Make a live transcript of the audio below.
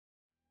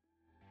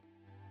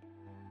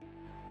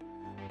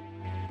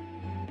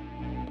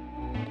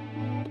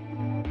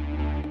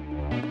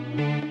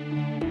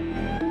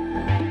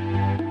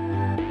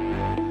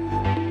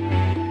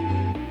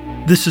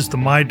This is the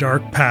My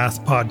Dark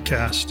Path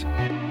podcast.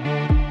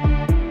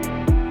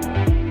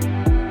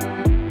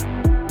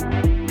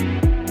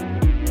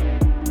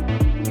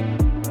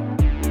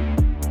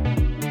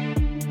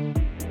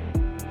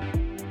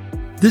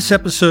 This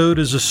episode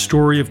is a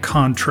story of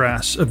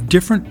contrasts, of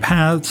different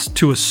paths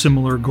to a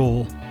similar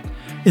goal.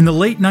 In the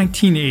late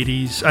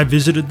 1980s, I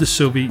visited the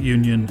Soviet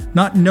Union,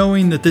 not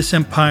knowing that this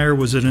empire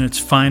was in its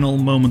final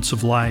moments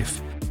of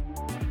life.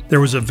 There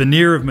was a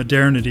veneer of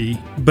modernity,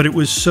 but it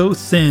was so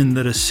thin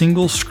that a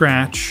single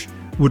scratch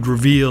would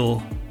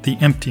reveal the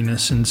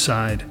emptiness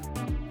inside.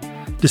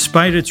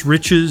 Despite its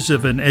riches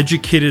of an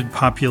educated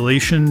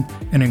population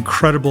and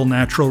incredible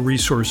natural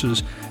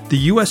resources,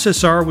 the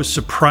USSR was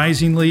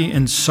surprisingly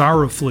and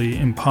sorrowfully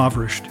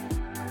impoverished.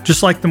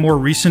 Just like the more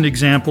recent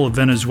example of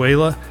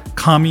Venezuela,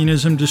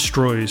 communism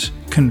destroys,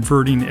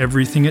 converting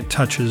everything it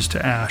touches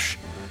to ash.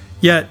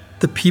 Yet,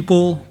 the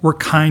people were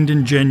kind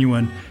and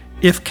genuine,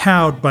 if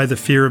cowed by the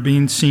fear of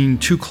being seen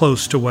too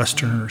close to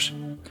Westerners.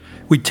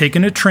 We'd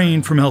taken a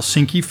train from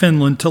Helsinki,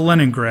 Finland to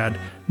Leningrad,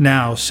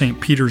 now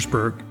St.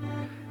 Petersburg.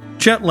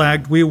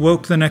 Jet-lagged, we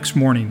awoke the next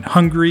morning,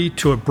 hungry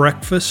to a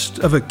breakfast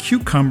of a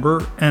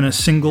cucumber and a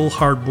single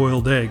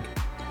hard-boiled egg.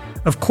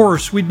 Of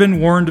course, we'd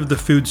been warned of the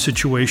food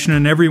situation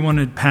and everyone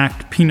had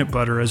packed peanut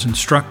butter as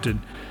instructed.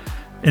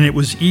 And it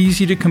was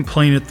easy to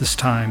complain at this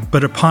time,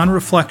 but upon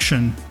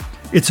reflection,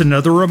 it's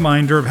another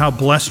reminder of how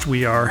blessed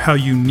we are, how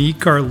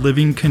unique our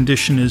living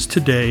condition is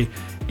today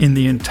in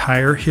the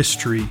entire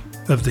history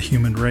of the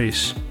human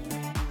race.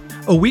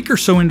 A week or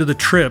so into the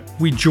trip,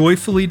 we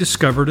joyfully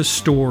discovered a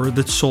store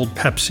that sold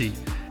Pepsi.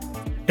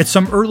 At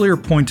some earlier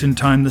point in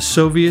time, the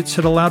Soviets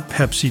had allowed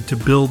Pepsi to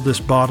build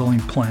this bottling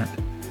plant.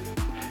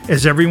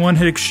 As everyone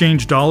had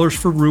exchanged dollars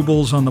for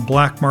rubles on the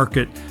black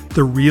market,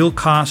 the real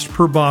cost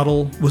per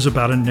bottle was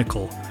about a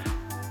nickel.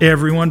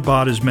 Everyone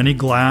bought as many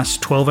glass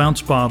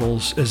 12-ounce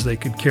bottles as they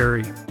could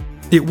carry.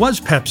 It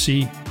was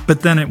Pepsi, but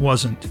then it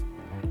wasn't.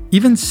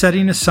 Even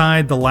setting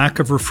aside the lack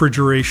of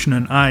refrigeration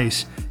and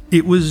ice,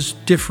 it was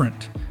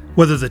different.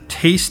 Whether the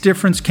taste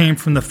difference came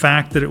from the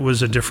fact that it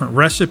was a different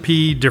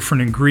recipe,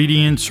 different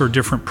ingredients, or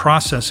different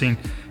processing,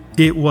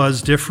 it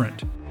was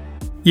different.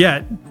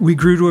 Yet, we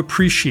grew to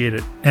appreciate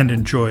it and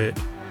enjoy it.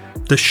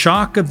 The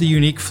shock of the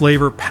unique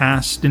flavor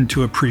passed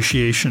into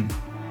appreciation.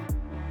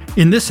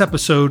 In this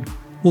episode,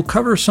 we'll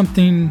cover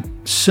something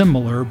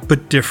similar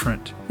but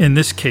different. In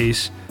this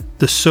case,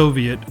 the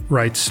Soviet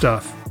right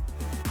stuff.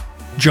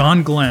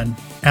 John Glenn,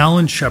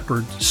 Alan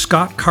Shepard,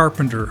 Scott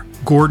Carpenter,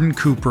 Gordon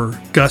Cooper,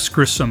 Gus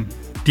Grissom,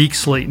 Deke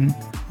Slayton,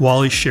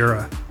 Wally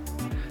Schirra.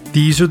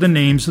 These are the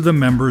names of the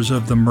members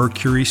of the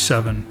Mercury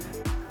 7,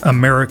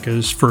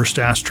 America's first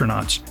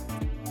astronauts.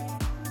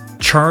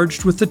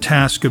 Charged with the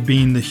task of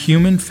being the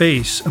human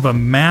face of a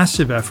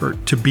massive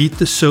effort to beat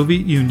the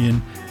Soviet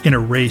Union in a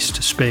race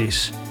to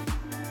space.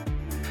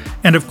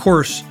 And of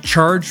course,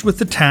 charged with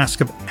the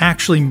task of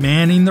actually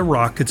manning the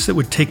rockets that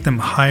would take them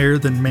higher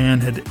than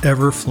man had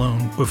ever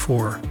flown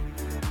before.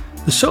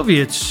 The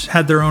Soviets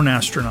had their own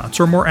astronauts,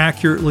 or more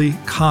accurately,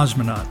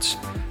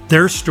 cosmonauts.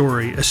 Their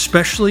story,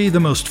 especially the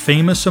most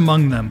famous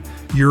among them,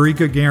 Yuri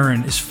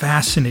Gagarin, is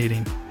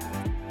fascinating.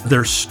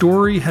 Their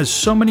story has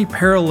so many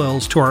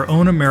parallels to our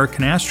own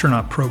American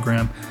astronaut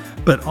program,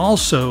 but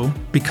also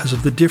because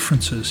of the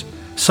differences.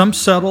 Some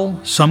subtle,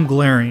 some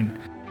glaring.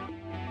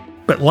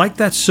 But like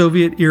that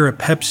Soviet-era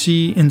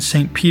Pepsi in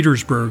St.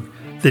 Petersburg,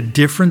 the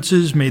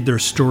differences made their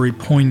story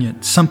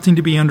poignant, something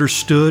to be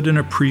understood and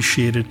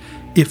appreciated,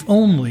 if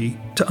only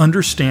to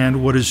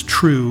understand what is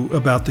true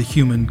about the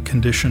human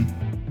condition.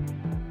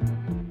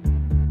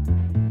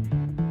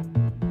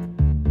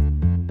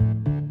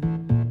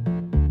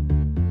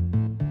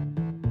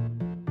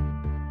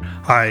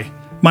 Hi,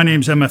 my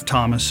name's M.F.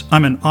 Thomas.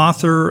 I'm an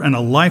author and a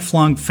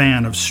lifelong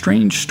fan of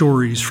strange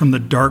stories from the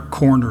dark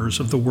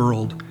corners of the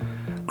world.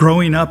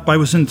 Growing up, I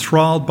was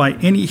enthralled by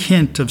any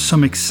hint of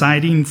some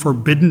exciting,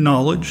 forbidden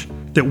knowledge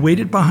that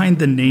waited behind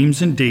the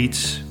names and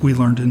dates we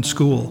learned in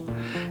school.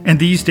 And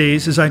these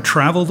days, as I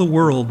travel the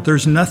world,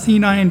 there's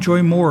nothing I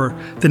enjoy more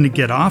than to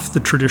get off the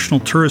traditional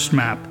tourist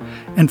map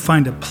and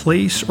find a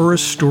place or a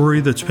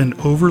story that's been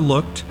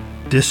overlooked,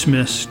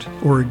 dismissed,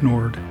 or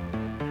ignored.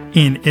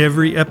 In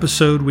every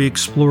episode, we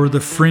explore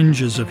the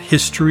fringes of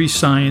history,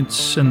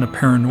 science, and the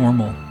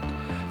paranormal.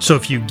 So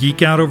if you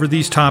geek out over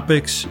these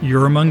topics,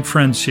 you're among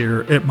friends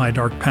here at My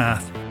Dark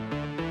Path.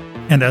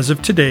 And as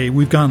of today,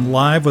 we've gone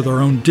live with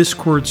our own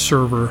Discord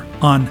server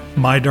on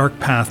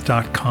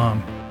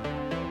mydarkpath.com.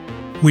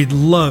 We'd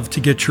love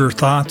to get your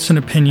thoughts and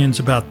opinions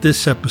about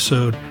this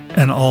episode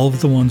and all of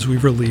the ones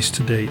we've released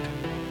to date.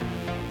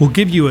 We'll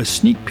give you a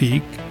sneak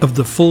peek of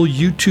the full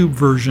YouTube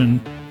version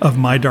of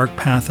My Dark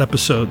Path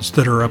episodes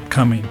that are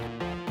upcoming.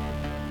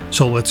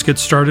 So let's get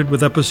started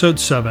with episode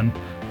 7,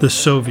 The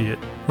Soviet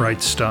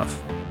Right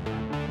Stuff.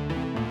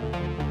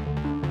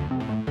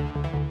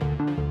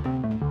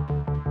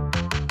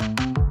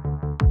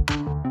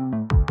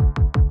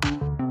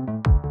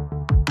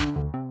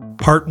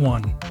 Part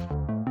 1.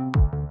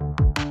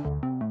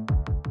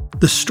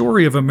 The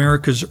story of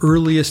America's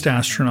earliest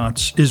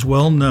astronauts is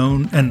well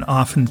known and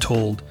often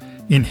told.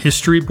 in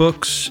history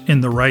books,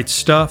 in The Right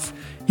Stuff,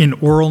 in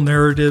oral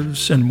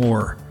narratives, and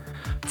more.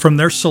 From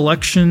their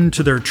selection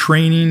to their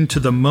training to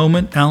the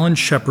moment Alan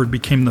Shepard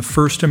became the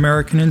first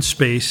American in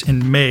space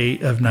in May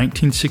of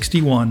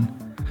 1961,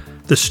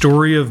 the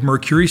story of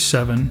Mercury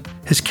 7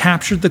 has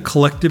captured the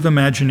collective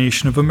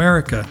imagination of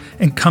America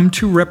and come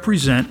to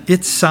represent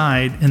its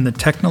side in the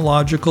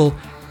technological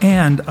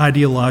and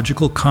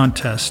ideological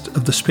contest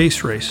of the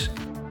space race.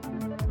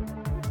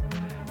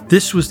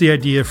 This was the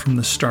idea from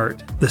the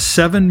start. The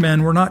 7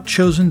 men were not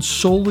chosen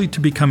solely to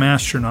become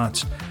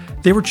astronauts.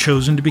 They were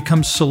chosen to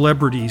become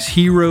celebrities,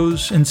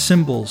 heroes, and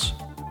symbols.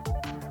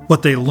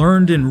 What they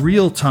learned in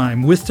real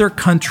time with their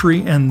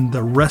country and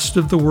the rest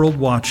of the world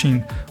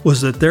watching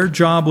was that their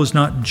job was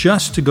not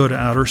just to go to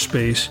outer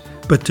space,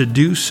 but to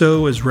do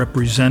so as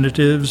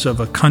representatives of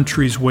a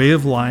country's way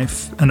of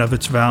life and of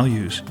its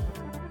values.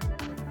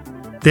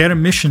 They had a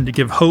mission to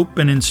give hope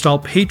and install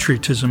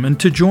patriotism and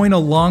to join a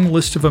long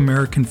list of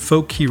American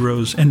folk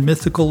heroes and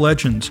mythical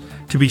legends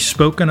to be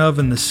spoken of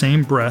in the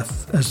same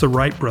breath as the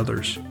Wright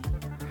brothers.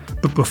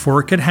 But before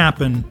it could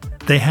happen,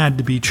 they had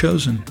to be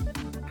chosen.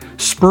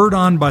 Spurred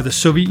on by the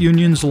Soviet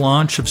Union's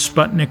launch of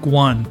Sputnik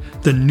 1,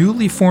 the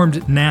newly formed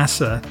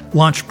NASA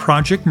launched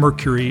Project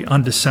Mercury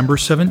on December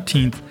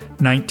 17,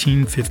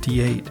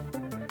 1958.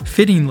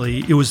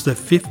 Fittingly, it was the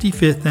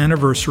 55th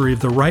anniversary of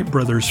the Wright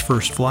brothers'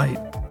 first flight.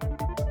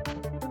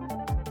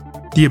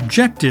 The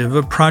objective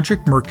of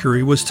Project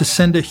Mercury was to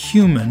send a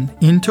human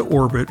into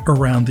orbit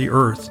around the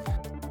Earth.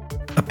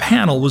 A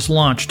panel was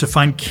launched to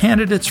find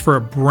candidates for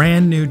a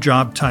brand new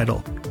job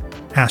title,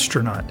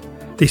 astronaut.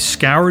 They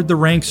scoured the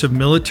ranks of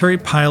military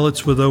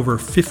pilots with over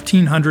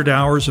 1,500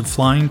 hours of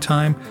flying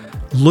time,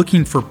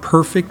 looking for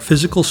perfect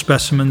physical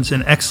specimens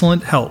in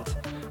excellent health,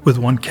 with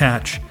one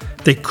catch.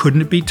 They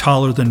couldn't be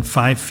taller than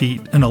 5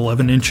 feet and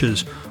 11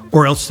 inches,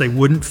 or else they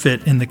wouldn't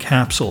fit in the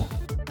capsule.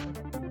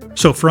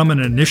 So from an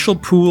initial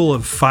pool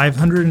of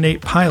 508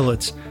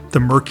 pilots,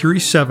 the Mercury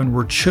 7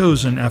 were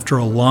chosen after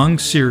a long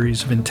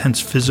series of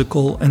intense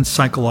physical and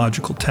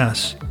psychological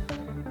tests.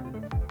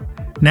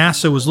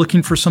 NASA was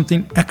looking for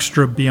something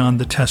extra beyond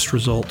the test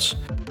results.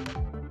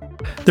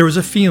 There was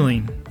a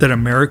feeling that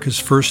America's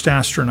first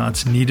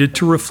astronauts needed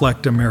to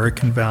reflect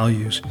American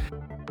values.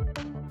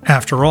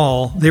 After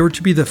all, they were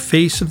to be the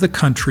face of the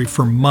country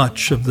for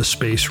much of the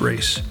space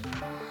race.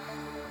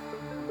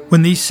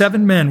 When these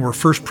 7 men were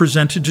first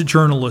presented to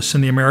journalists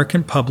and the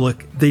American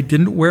public, they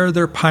didn't wear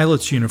their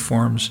pilots'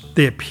 uniforms.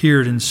 They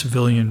appeared in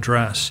civilian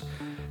dress.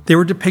 They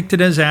were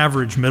depicted as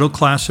average,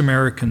 middle-class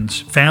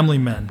Americans, family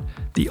men.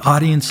 The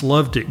audience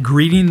loved it,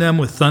 greeting them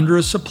with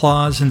thunderous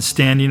applause and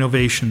standing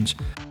ovations.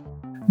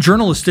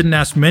 Journalists didn't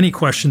ask many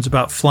questions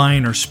about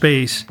flying or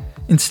space.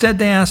 Instead,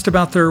 they asked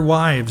about their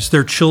wives,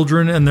 their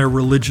children, and their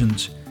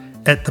religions.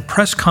 At the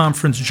press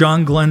conference,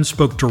 John Glenn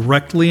spoke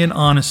directly and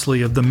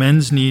honestly of the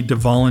men's need to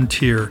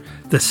volunteer,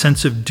 the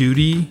sense of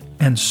duty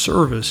and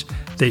service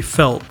they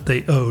felt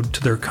they owed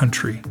to their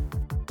country.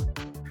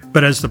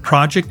 But as the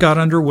project got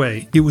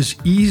underway, it was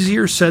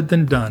easier said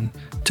than done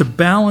to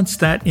balance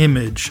that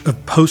image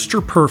of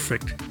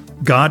poster-perfect,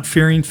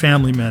 God-fearing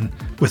family men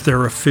with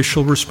their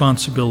official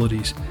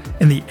responsibilities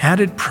and the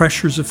added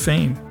pressures of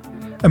fame.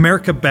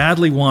 America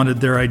badly wanted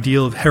their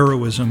ideal of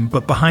heroism,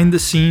 but behind the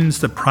scenes,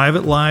 the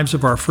private lives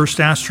of our first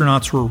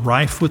astronauts were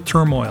rife with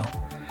turmoil.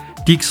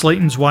 Deke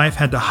Slayton's wife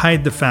had to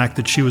hide the fact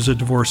that she was a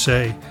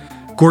divorcee.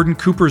 Gordon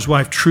Cooper's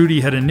wife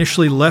Trudy had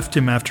initially left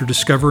him after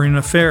discovering an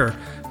affair,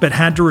 but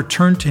had to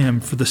return to him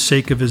for the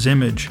sake of his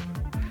image.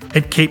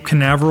 At Cape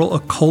Canaveral,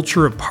 a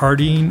culture of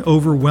partying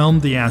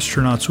overwhelmed the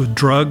astronauts with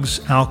drugs,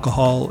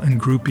 alcohol,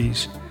 and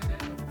groupies.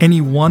 Any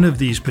one of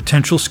these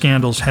potential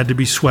scandals had to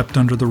be swept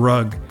under the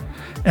rug.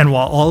 And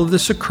while all of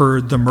this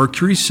occurred, the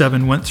Mercury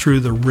 7 went through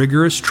the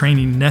rigorous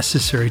training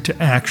necessary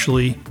to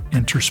actually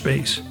enter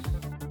space.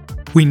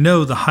 We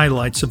know the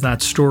highlights of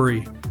that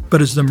story, but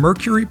as the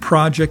Mercury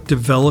project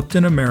developed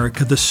in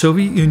America, the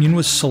Soviet Union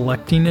was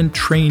selecting and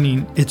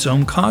training its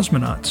own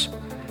cosmonauts.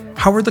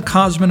 How were the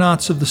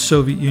cosmonauts of the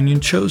Soviet Union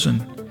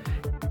chosen?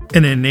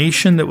 In a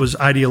nation that was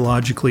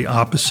ideologically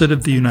opposite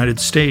of the United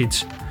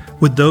States,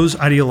 would those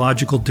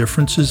ideological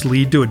differences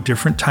lead to a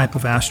different type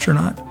of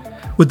astronaut?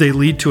 Would they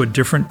lead to a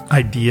different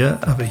idea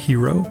of a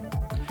hero?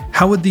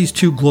 How would these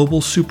two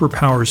global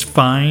superpowers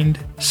find,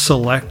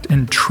 select,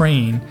 and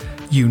train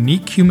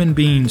unique human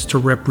beings to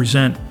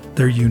represent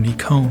their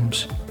unique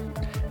homes?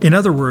 In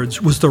other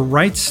words, was the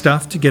right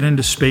stuff to get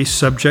into space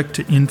subject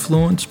to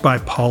influence by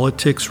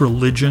politics,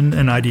 religion,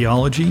 and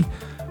ideology?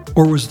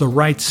 Or was the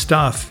right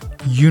stuff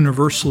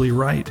universally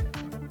right?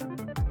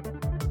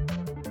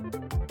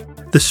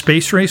 The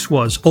space race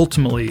was,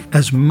 ultimately,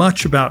 as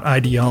much about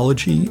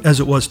ideology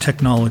as it was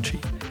technology.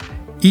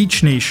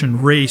 Each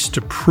nation raced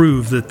to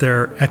prove that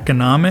their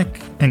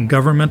economic and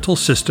governmental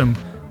system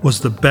was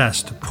the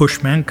best to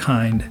push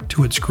mankind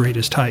to its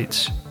greatest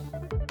heights.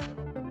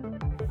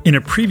 In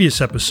a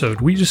previous episode,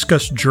 we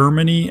discussed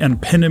Germany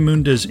and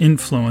Peenemunde's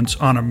influence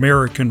on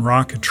American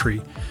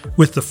rocketry,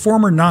 with the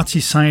former Nazi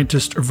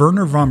scientist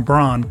Wernher von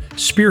Braun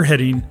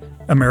spearheading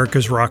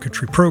America's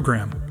rocketry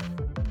program.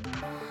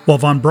 While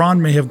von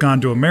Braun may have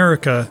gone to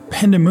America,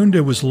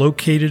 Peenemünde was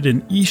located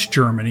in East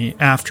Germany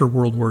after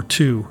World War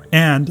II,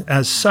 and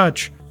as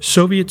such,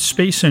 Soviet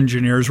space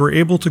engineers were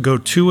able to go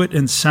to it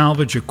and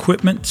salvage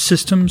equipment,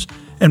 systems,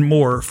 and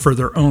more for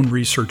their own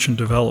research and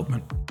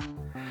development.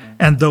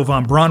 And though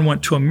von Braun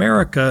went to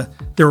America,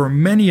 there were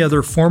many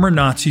other former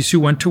Nazis who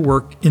went to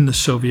work in the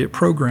Soviet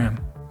program.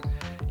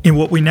 In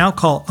what we now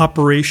call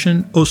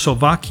Operation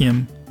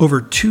Oslovakium, over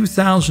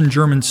 2,000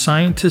 German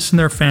scientists and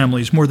their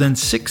families, more than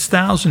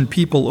 6,000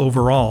 people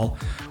overall,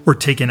 were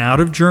taken out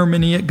of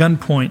Germany at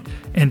gunpoint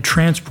and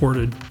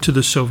transported to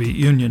the Soviet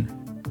Union.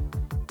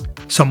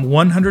 Some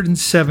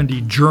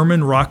 170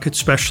 German rocket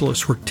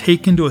specialists were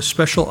taken to a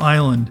special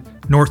island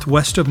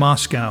northwest of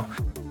Moscow,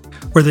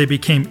 where they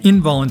became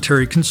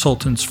involuntary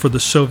consultants for the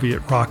Soviet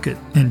rocket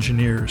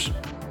engineers.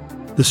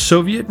 The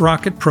Soviet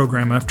rocket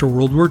program after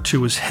World War II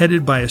was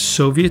headed by a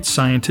Soviet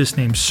scientist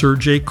named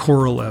Sergei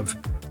Korolev.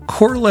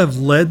 Korolev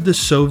led the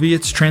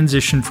Soviets'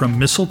 transition from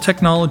missile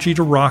technology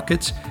to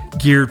rockets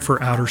geared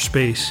for outer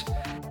space.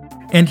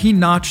 And he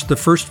notched the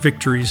first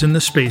victories in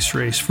the space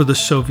race for the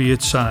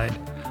Soviet side,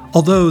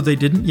 although they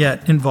didn't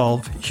yet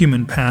involve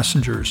human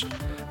passengers.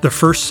 The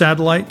first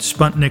satellite,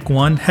 Sputnik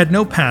 1, had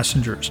no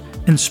passengers,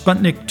 and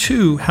Sputnik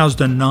 2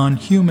 housed a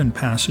non-human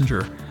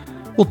passenger.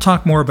 We'll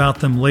talk more about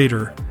them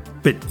later,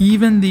 but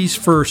even these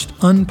first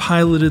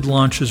unpiloted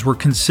launches were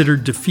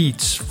considered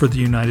defeats for the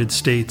United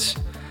States.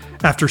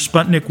 After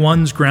Sputnik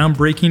 1's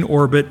groundbreaking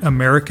orbit,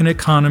 American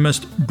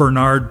economist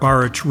Bernard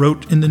Baruch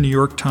wrote in the New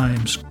York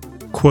Times,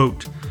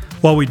 quote,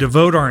 "While we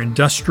devote our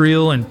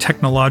industrial and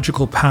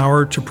technological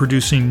power to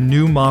producing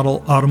new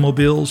model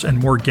automobiles and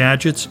more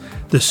gadgets,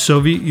 the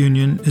Soviet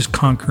Union is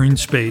conquering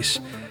space.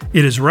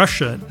 It is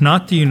Russia,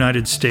 not the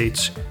United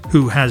States,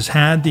 who has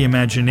had the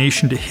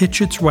imagination to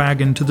hitch its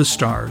wagon to the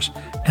stars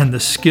and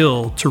the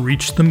skill to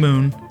reach the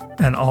moon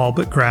and all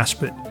but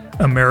grasp it.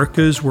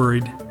 America is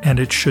worried, and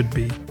it should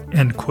be."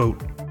 End quote.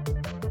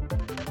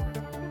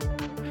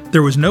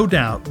 There was no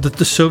doubt that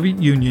the Soviet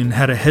Union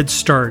had a head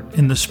start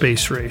in the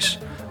space race.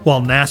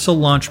 While NASA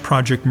launched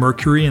Project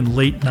Mercury in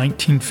late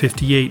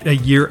 1958, a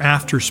year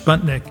after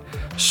Sputnik,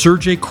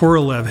 Sergei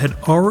Korolev had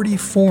already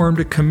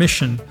formed a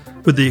commission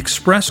with the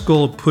express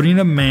goal of putting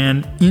a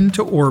man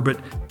into orbit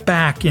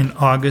back in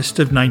August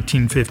of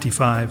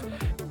 1955.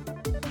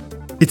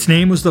 Its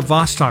name was the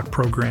Vostok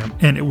program,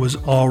 and it was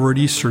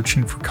already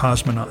searching for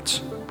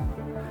cosmonauts.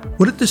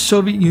 What did the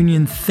Soviet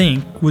Union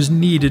think was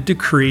needed to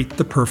create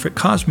the perfect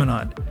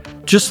cosmonaut?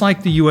 Just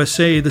like the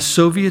USA, the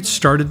Soviets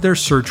started their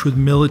search with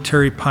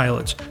military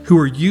pilots who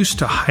were used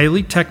to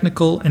highly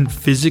technical and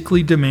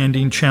physically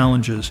demanding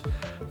challenges.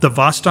 The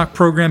Vostok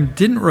program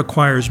didn't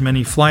require as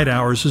many flight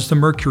hours as the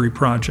Mercury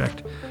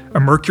project. A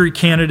Mercury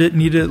candidate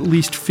needed at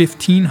least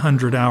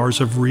 1,500 hours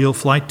of real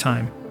flight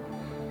time.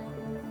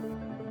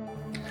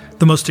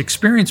 The most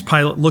experienced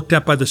pilot looked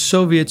at by the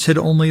Soviets had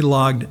only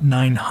logged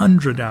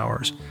 900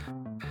 hours.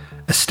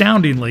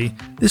 Astoundingly,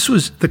 this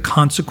was the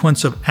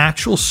consequence of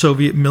actual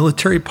Soviet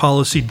military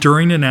policy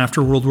during and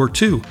after World War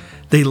II.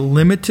 They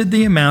limited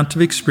the amount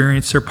of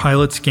experience their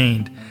pilots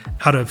gained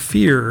out of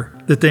fear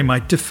that they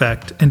might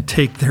defect and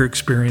take their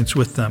experience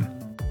with them.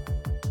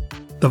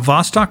 The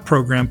Vostok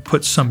program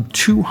put some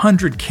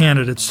 200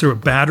 candidates through a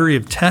battery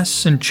of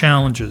tests and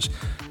challenges,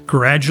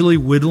 gradually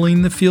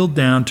whittling the field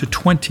down to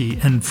 20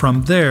 and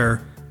from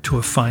there to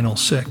a final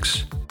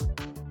 6.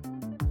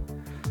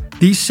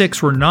 These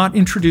 6 were not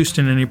introduced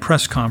in any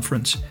press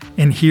conference,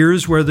 and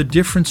here's where the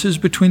differences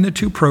between the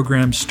two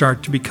programs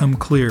start to become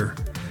clear.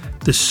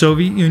 The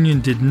Soviet Union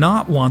did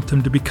not want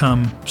them to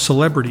become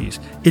celebrities.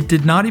 It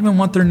did not even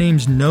want their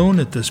names known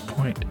at this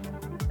point.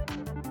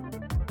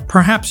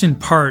 Perhaps in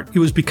part, it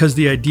was because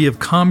the idea of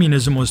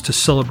communism was to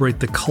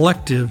celebrate the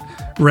collective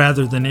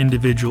rather than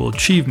individual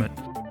achievement,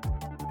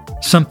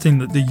 something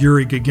that the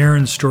Yuri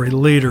Gagarin story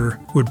later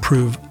would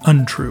prove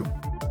untrue.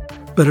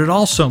 But it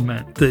also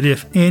meant that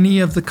if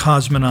any of the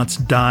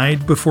cosmonauts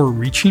died before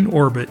reaching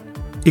orbit,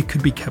 it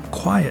could be kept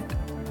quiet.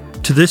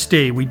 To this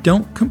day, we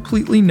don't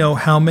completely know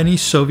how many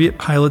Soviet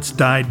pilots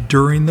died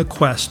during the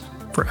quest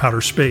for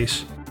outer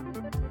space.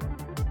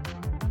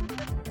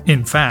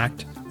 In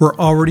fact, we're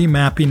already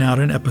mapping out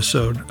an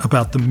episode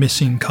about the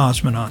missing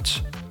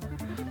cosmonauts.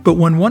 But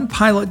when one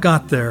pilot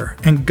got there,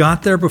 and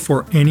got there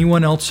before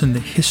anyone else in the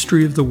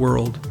history of the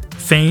world,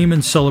 fame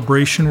and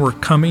celebration were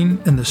coming,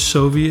 and the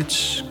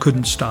Soviets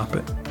couldn't stop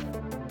it.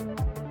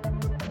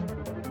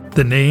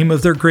 The name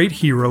of their great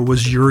hero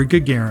was Yuri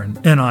Gagarin,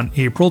 and on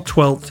April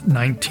 12,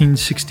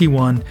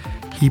 1961,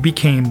 he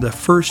became the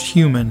first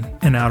human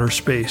in outer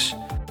space.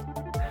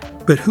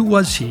 But who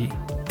was he,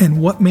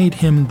 and what made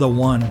him the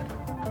one?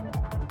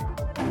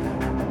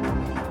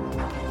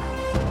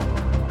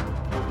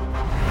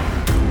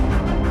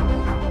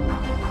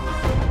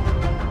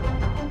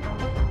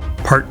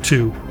 Part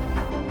 2.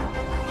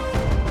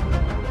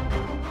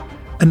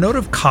 A note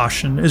of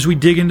caution as we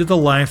dig into the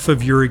life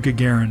of Yuri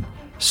Gagarin.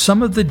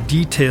 Some of the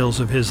details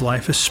of his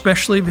life,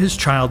 especially of his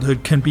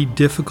childhood, can be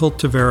difficult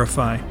to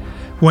verify.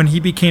 When he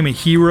became a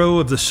hero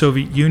of the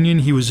Soviet Union,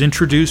 he was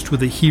introduced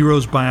with a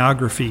hero's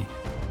biography.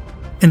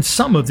 And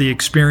some of the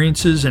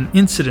experiences and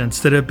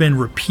incidents that have been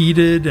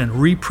repeated and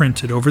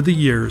reprinted over the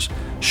years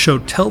show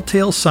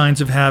telltale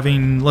signs of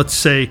having, let's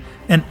say,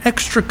 an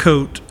extra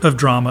coat of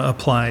drama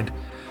applied.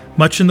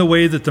 Much in the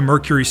way that the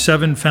Mercury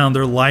 7 found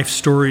their life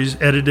stories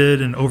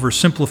edited and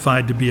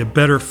oversimplified to be a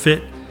better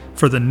fit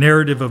for the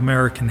narrative of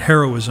American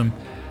heroism,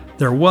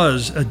 there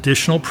was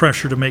additional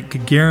pressure to make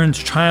Gagarin's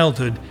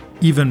childhood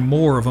even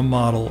more of a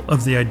model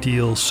of the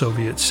ideal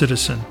Soviet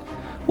citizen.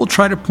 We'll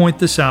try to point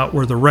this out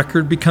where the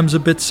record becomes a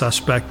bit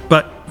suspect,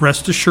 but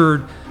rest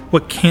assured,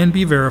 what can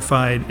be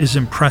verified is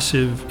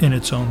impressive in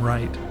its own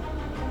right.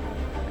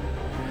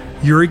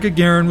 Yuri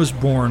Gagarin was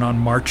born on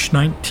March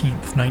 19,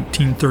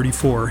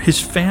 1934. His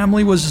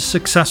family was a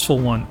successful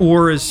one,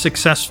 or as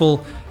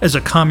successful as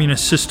a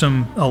communist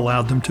system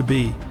allowed them to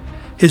be.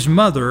 His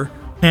mother,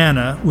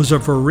 Anna, was a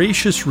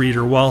voracious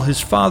reader, while his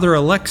father,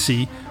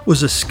 Alexei,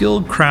 was a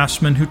skilled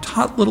craftsman who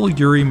taught little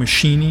Yuri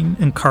machining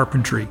and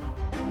carpentry.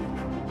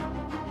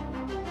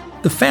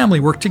 The family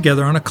worked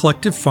together on a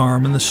collective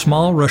farm in the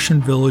small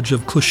Russian village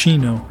of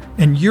Klushino,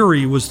 and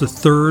Yuri was the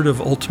third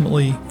of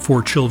ultimately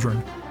 4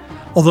 children.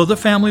 Although the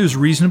family was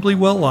reasonably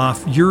well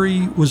off,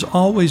 Yuri was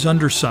always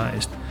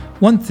undersized.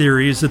 One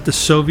theory is that the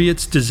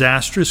Soviets'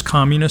 disastrous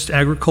communist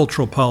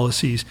agricultural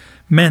policies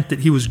meant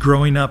that he was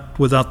growing up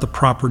without the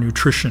proper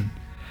nutrition.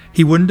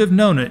 He wouldn't have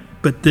known it,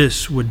 but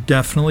this would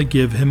definitely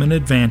give him an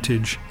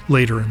advantage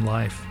later in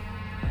life.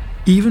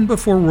 Even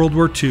before World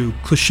War II,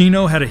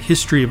 Klushino had a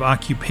history of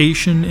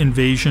occupation,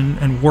 invasion,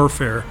 and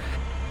warfare,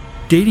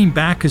 dating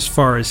back as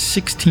far as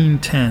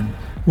 1610,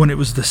 when it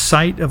was the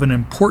site of an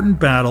important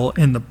battle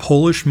in the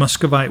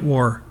Polish-Muscovite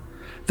War.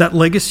 That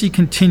legacy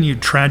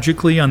continued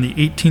tragically on the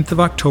 18th of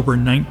October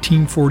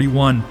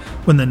 1941,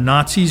 when the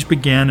Nazis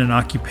began an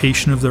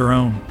occupation of their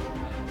own.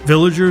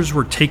 Villagers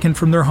were taken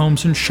from their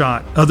homes and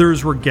shot,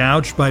 others were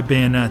gouged by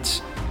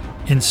bayonets.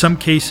 In some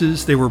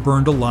cases, they were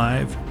burned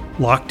alive,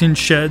 locked in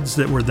sheds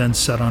that were then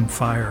set on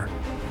fire.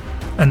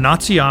 A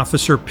Nazi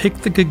officer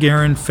picked the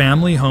Gagarin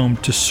family home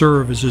to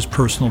serve as his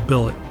personal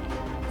billet.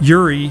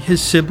 Yuri,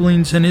 his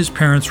siblings, and his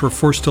parents were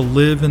forced to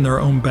live in their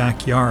own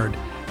backyard,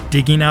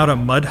 digging out a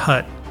mud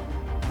hut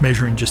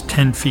measuring just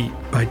 10 feet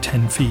by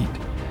 10 feet.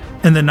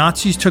 And the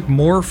Nazis took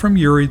more from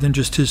Yuri than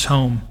just his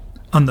home.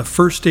 On the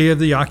first day of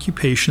the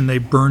occupation, they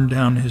burned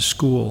down his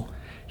school.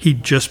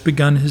 He'd just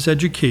begun his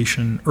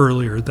education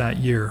earlier that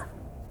year.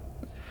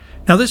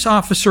 Now, this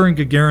officer in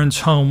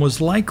Gagarin's home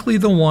was likely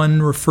the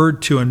one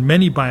referred to in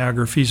many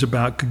biographies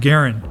about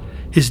Gagarin.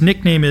 His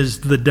nickname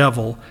is the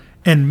Devil,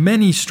 and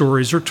many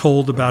stories are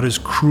told about his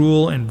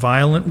cruel and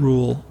violent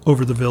rule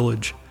over the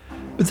village.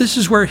 But this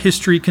is where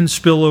history can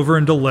spill over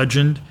into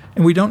legend,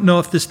 and we don't know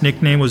if this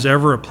nickname was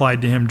ever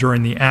applied to him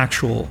during the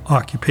actual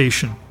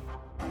occupation.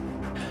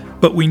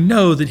 But we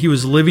know that he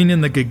was living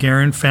in the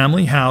Gagarin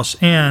family house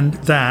and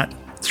that,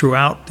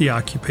 throughout the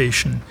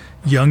occupation,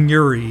 young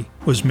Yuri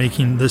was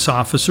making this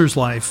officer's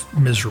life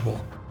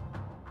miserable.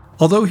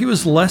 Although he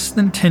was less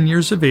than 10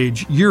 years of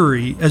age,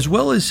 Yuri, as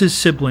well as his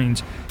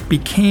siblings,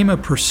 became a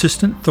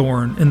persistent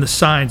thorn in the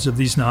sides of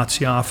these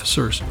Nazi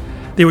officers.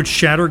 They would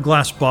shatter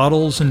glass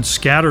bottles and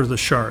scatter the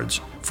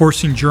shards,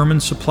 forcing German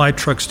supply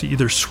trucks to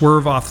either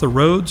swerve off the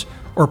roads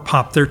or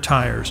pop their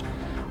tires,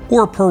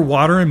 or pour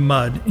water and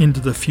mud into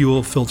the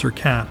fuel filter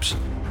caps.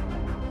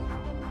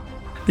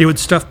 They would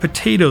stuff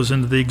potatoes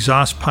into the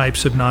exhaust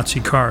pipes of Nazi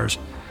cars.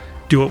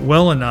 Do it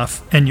well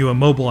enough, and you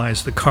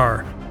immobilize the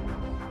car.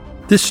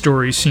 This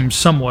story seems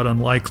somewhat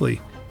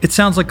unlikely. It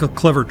sounds like a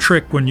clever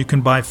trick when you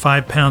can buy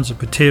 5 pounds of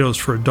potatoes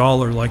for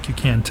 $1 like you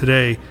can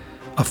today,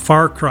 a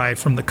far cry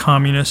from the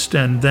communist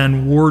and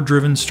then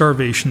war-driven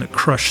starvation that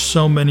crushed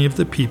so many of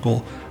the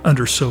people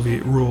under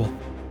Soviet rule.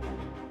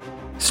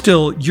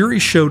 Still, Yuri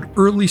showed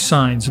early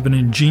signs of an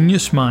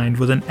ingenious mind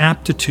with an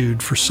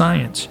aptitude for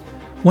science.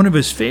 One of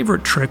his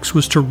favorite tricks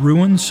was to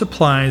ruin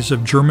supplies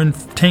of German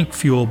tank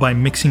fuel by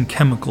mixing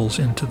chemicals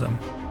into them.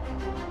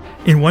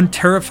 In one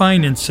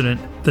terrifying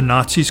incident, the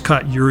Nazis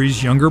caught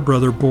Yuri's younger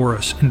brother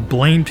Boris and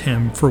blamed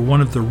him for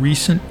one of the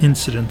recent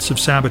incidents of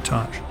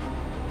sabotage.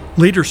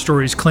 Later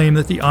stories claim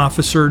that the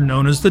officer,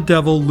 known as the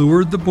Devil,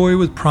 lured the boy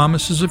with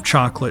promises of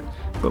chocolate,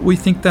 but we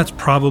think that's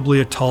probably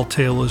a tall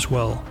tale as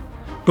well.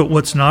 But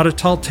what's not a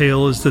tall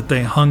tale is that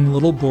they hung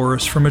little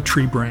Boris from a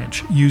tree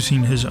branch,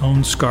 using his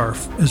own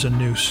scarf as a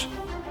noose.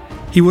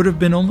 He would have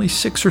been only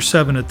 6 or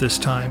 7 at this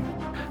time,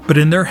 but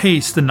in their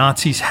haste, the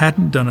Nazis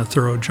hadn't done a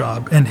thorough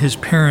job, and his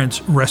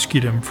parents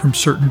rescued him from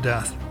certain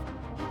death.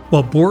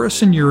 While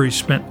Boris and Yuri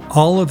spent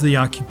all of the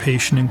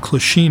occupation in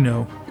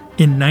Klushino,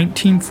 in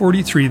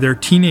 1943 their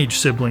teenage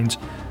siblings,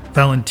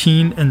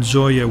 Valentin and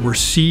Zoya, were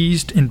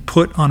seized and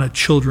put on a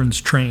children's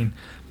train,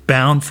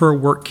 bound for a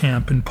work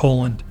camp in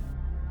Poland.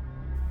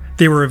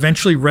 They were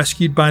eventually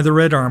rescued by the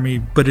Red Army,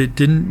 but it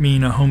didn't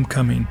mean a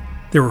homecoming.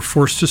 They were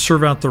forced to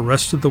serve out the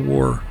rest of the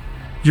war.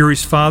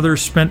 Yuri's father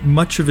spent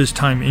much of his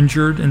time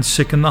injured and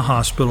sick in the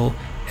hospital,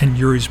 and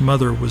Yuri's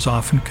mother was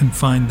often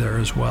confined there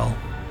as well.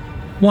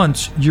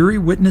 Once, Yuri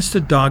witnessed a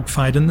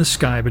dogfight in the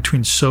sky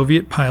between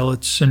Soviet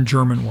pilots and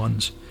German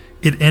ones.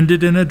 It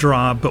ended in a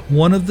draw, but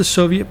one of the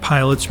Soviet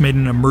pilots made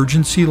an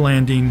emergency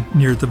landing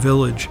near the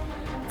village.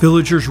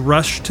 Villagers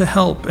rushed to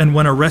help, and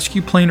when a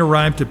rescue plane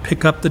arrived to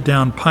pick up the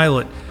downed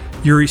pilot,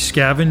 Yuri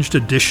scavenged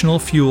additional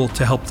fuel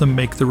to help them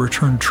make the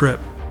return trip.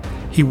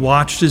 He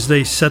watched as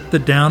they set the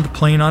downed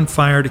plane on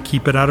fire to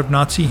keep it out of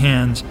Nazi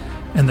hands,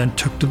 and then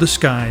took to the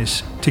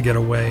skies to get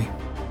away.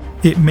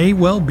 It may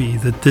well be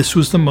that this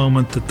was the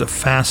moment that the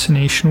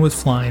fascination with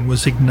flying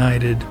was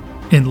ignited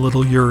in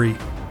little Yuri.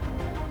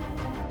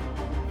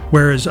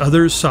 Whereas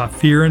others saw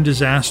fear and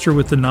disaster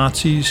with the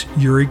Nazis,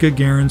 Yuri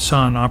Gagarin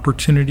saw an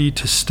opportunity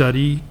to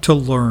study, to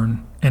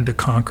learn, and to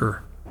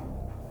conquer.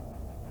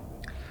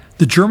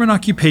 The German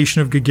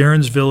occupation of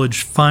Gagarin's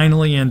village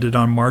finally ended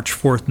on March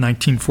 4,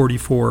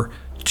 1944,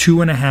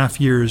 2.5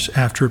 years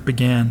after it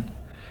began.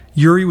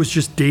 Yuri was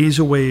just days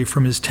away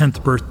from his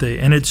 10th birthday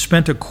and had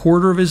spent a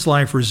quarter of his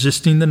life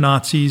resisting the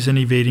Nazis and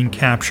evading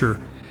capture.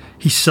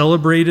 He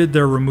celebrated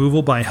their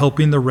removal by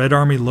helping the Red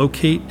Army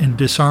locate and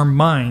disarm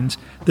mines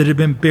that had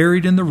been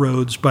buried in the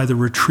roads by the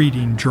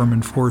retreating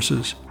German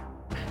forces.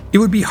 It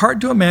would be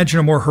hard to imagine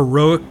a more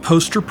heroic,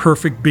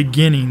 poster-perfect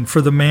beginning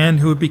for the man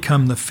who would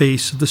become the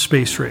face of the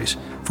space race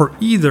for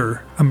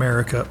either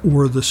America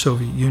or the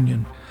Soviet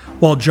Union.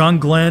 While John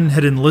Glenn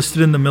had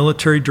enlisted in the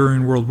military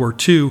during World War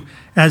II,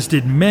 as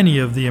did many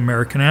of the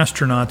American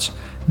astronauts,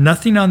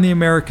 nothing on the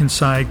American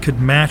side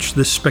could match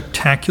this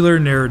spectacular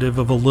narrative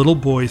of a little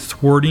boy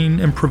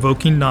thwarting and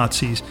provoking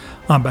Nazis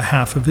on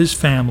behalf of his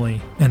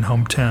family and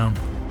hometown.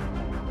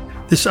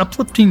 This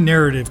uplifting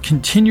narrative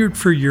continued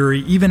for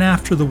Yuri even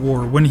after the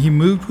war, when he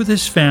moved with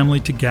his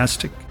family to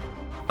Gastic.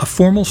 A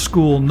formal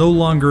school no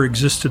longer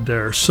existed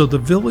there, so the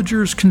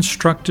villagers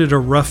constructed a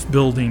rough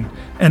building,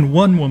 and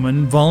one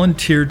woman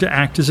volunteered to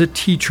act as a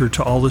teacher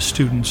to all the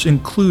students,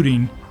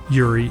 including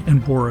Yuri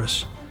and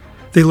Boris.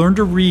 They learned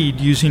to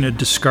read using a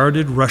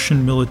discarded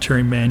Russian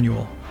military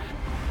manual.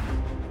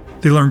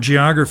 They learned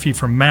geography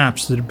from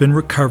maps that had been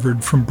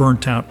recovered from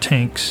burnt-out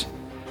tanks.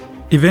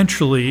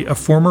 Eventually, a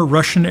former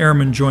Russian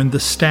airman joined the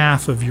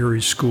staff of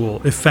Yuri's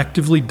school,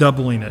 effectively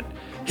doubling it.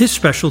 His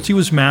specialty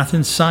was math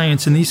and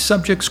science, and these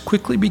subjects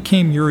quickly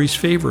became Yuri's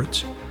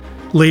favorites.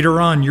 Later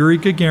on, Yuri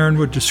Gagarin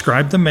would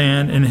describe the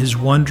man and his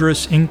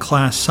wondrous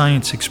in-class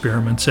science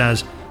experiments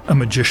as a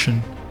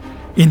magician.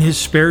 In his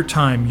spare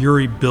time,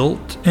 Yuri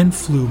built and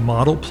flew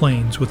model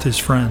planes with his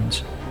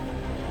friends.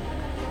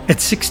 At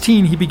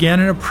 16, he began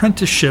an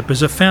apprenticeship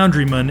as a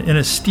foundryman in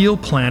a steel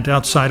plant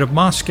outside of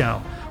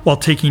Moscow, while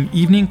taking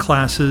evening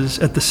classes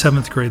at the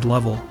 7th grade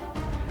level.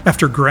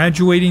 After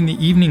graduating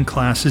the evening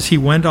classes, he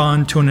went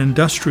on to an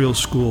industrial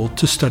school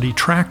to study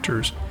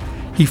tractors.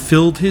 He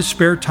filled his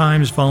spare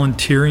times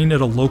volunteering at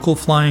a local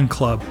flying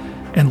club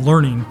and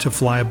learning to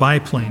fly a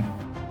biplane.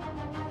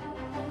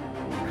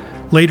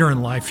 Later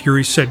in life,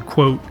 Yuri said,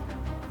 quote,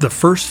 "The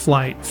first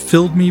flight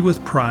filled me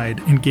with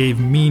pride and gave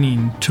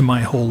meaning to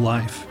my whole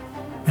life,"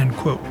 end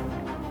quote.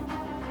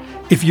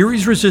 If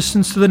Yuri's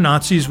resistance to the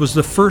Nazis was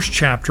the first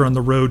chapter on the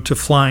road to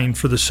flying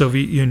for the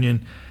Soviet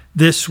Union,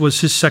 this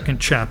was his second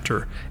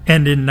chapter,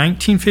 and in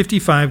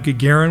 1955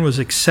 Gagarin was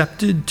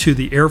accepted to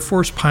the Air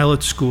Force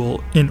Pilot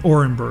School in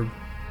Orenburg.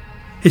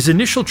 His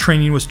initial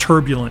training was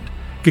turbulent.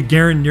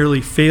 Gagarin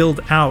nearly failed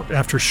out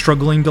after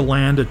struggling to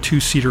land a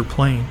two-seater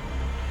plane.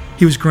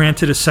 He was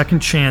granted a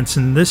second chance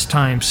and this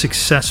time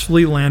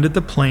successfully landed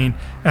the plane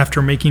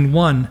after making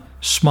one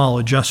small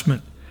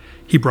adjustment.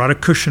 He brought a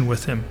cushion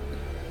with him.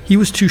 He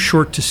was too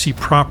short to see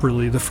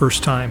properly the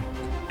first time.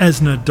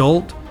 As an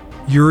adult,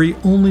 Yuri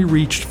only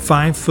reached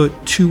 5 foot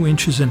 2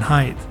 inches in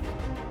height.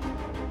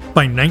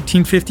 By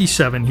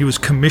 1957, he was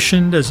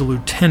commissioned as a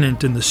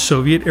lieutenant in the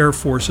Soviet Air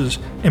Forces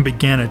and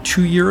began a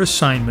 2-year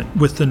assignment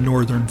with the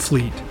Northern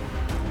Fleet.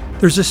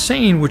 There's a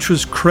saying which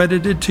was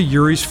credited to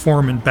Yuri's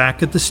foreman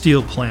back at the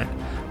steel plant,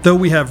 though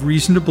we have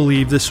reason to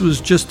believe this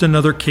was just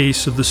another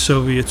case of the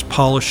Soviets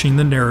polishing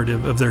the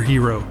narrative of their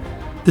hero.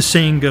 The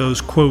saying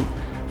goes, quote,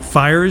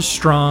 "Fire is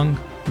strong,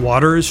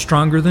 water is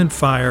stronger than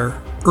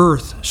fire,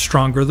 earth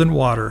stronger than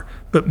water,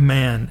 but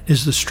man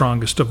is the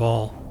strongest of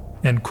all,"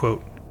 end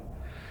quote.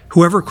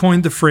 Whoever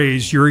coined the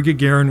phrase, Yuri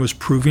Gagarin was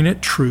proving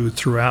it true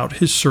throughout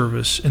his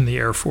service in the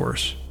Air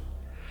Force.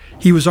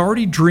 He was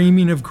already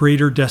dreaming of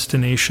greater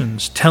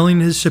destinations,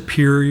 telling his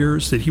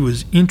superiors that he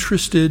was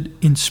interested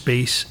in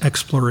space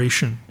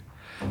exploration.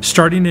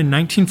 Starting in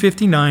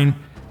 1959,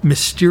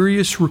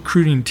 mysterious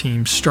recruiting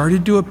teams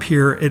started to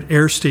appear at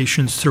air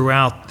stations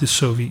throughout the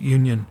Soviet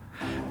Union.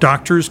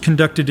 Doctors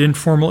conducted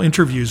informal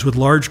interviews with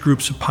large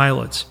groups of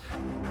pilots.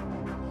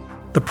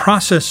 The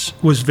process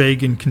was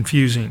vague and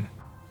confusing,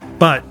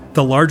 but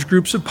the large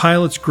groups of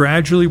pilots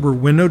gradually were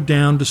winnowed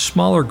down to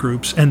smaller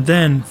groups, and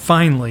then,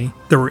 finally,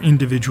 there were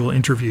individual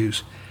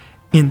interviews.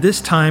 In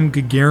this time,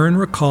 Gagarin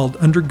recalled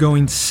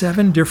undergoing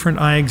 7 different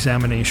eye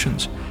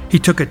examinations. He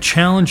took a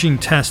challenging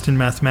test in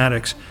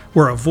mathematics,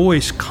 where a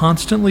voice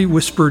constantly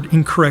whispered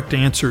incorrect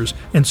answers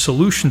and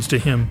solutions to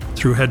him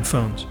through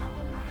headphones.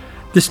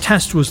 This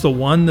test was the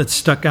one that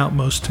stuck out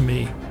most to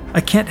me.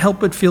 I can't help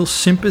but feel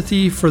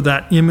sympathy for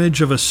that image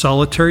of a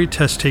solitary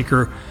test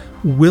taker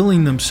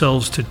willing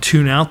themselves to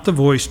tune out the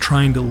voice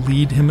trying to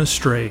lead him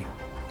astray.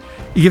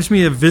 It gives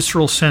me a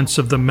visceral sense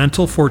of the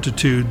mental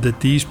fortitude that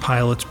these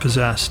pilots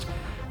possessed.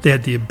 They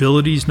had the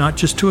abilities not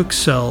just to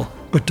excel,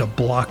 but to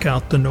block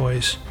out the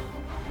noise.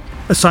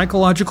 A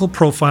psychological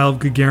profile of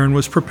Gagarin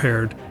was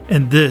prepared,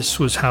 and this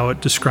was how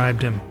it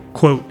described him.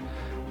 Quote,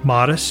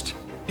 modest,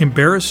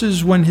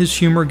 embarrasses when his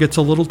humor gets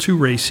a little too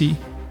racy,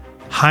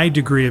 high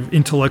degree of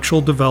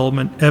intellectual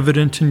development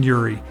evident in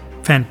Yuri,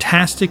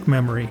 fantastic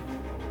memory,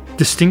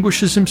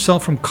 distinguishes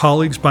himself from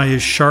colleagues by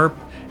his sharp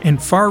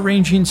and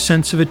far-ranging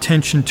sense of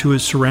attention to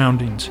his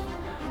surroundings,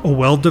 a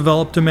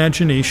well-developed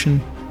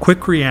imagination,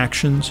 quick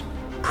reactions,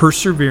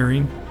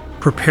 persevering,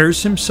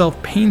 prepares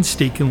himself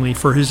painstakingly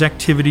for his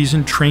activities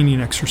and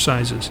training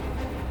exercises,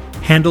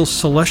 handles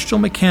celestial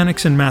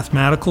mechanics and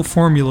mathematical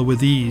formula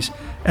with ease,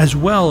 as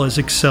well as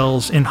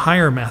excels in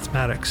higher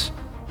mathematics,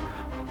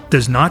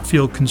 does not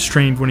feel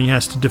constrained when he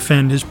has to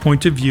defend his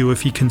point of view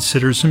if he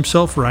considers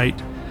himself right,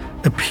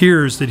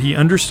 appears that he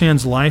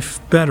understands life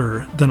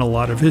better than a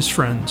lot of his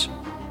friends.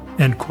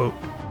 End quote.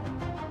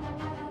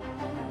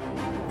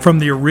 From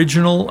the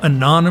original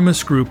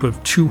anonymous group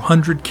of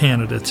 200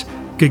 candidates,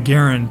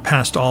 Gagarin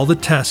passed all the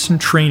tests and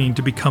training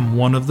to become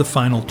one of the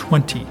final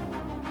 20.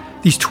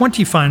 These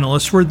 20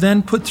 finalists were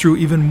then put through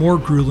even more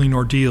grueling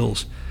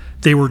ordeals.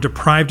 They were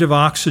deprived of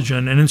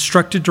oxygen and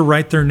instructed to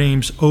write their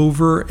names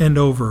over and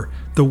over,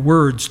 the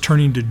words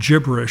turning to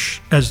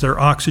gibberish as their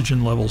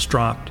oxygen levels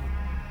dropped.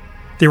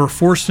 They were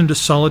forced into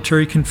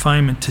solitary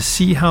confinement to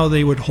see how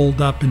they would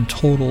hold up in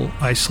total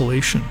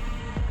isolation.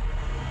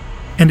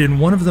 And in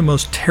one of the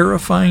most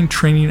terrifying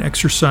training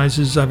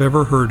exercises I've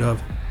ever heard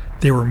of,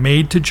 they were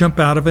made to jump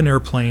out of an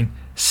airplane,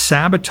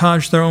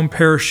 sabotage their own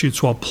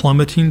parachutes while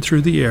plummeting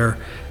through the air,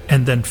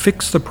 and then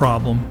fix the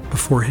problem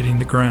before hitting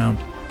the ground.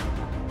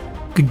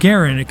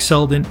 Gagarin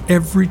excelled in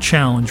every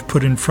challenge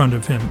put in front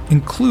of him,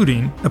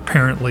 including,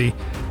 apparently,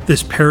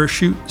 this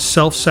parachute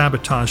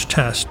self-sabotage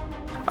test.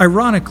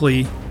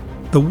 Ironically,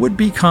 the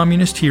would-be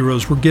communist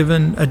heroes were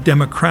given a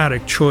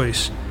democratic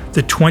choice.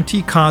 The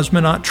 20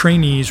 cosmonaut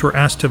trainees were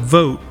asked to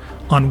vote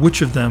on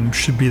which of them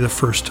should be the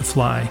first to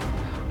fly.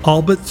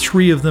 All but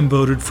 3 of them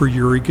voted for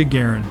Yuri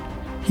Gagarin.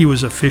 He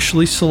was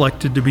officially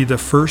selected to be the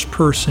first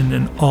person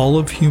in all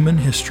of human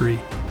history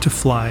to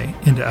fly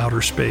into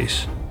outer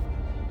space.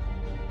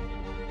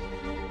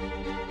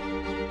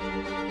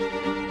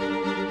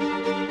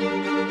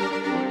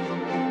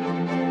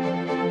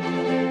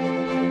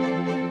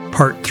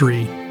 Part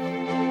 3.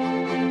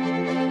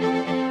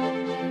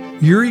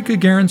 Yuri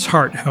Gagarin's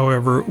heart,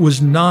 however,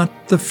 was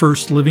not the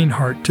first living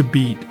heart to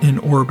beat in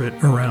orbit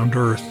around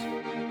Earth.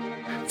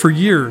 For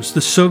years,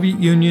 the Soviet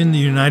Union, the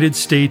United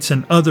States,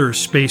 and other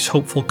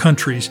space-hopeful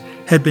countries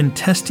had been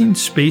testing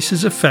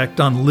space's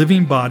effect on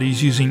living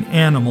bodies using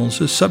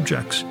animals as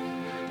subjects.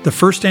 The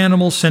first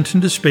animals sent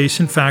into space,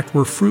 in fact,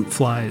 were fruit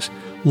flies,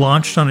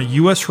 launched on a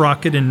U.S.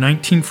 rocket in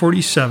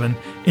 1947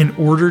 in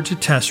order to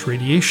test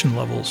radiation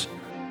levels.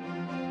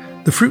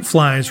 The fruit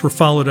flies were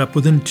followed up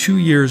within 2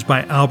 years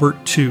by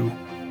Albert II,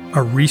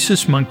 a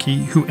rhesus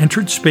monkey who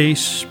entered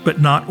space but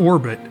not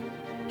orbit.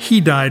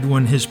 He died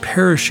when his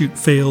parachute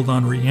failed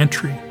on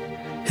re-entry.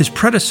 His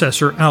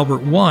predecessor,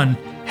 Albert I,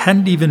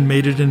 hadn't even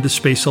made it into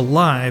space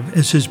alive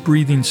as his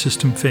breathing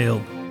system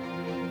failed.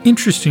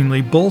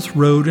 Interestingly, both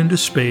rode into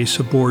space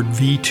aboard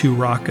V-2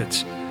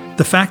 rockets.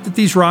 The fact that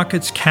these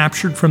rockets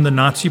captured from the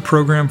Nazi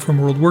program from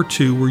World War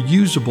II were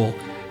usable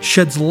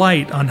sheds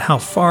light on how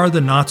far the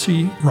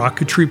Nazi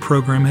rocketry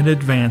program had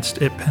advanced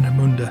at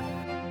Peenemünde.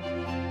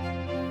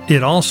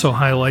 It also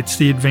highlights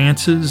the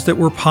advances that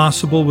were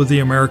possible with the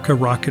America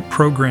rocket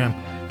program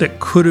that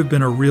could have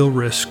been a real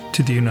risk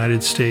to the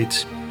United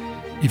States.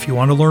 If you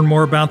want to learn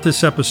more about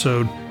this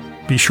episode,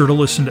 be sure to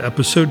listen to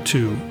episode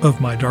 2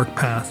 of My Dark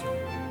Path.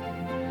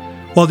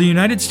 While the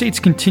United States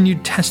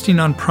continued testing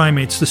on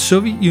primates, the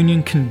Soviet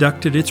Union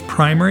conducted its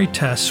primary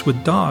tests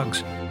with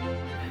dogs.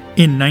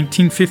 In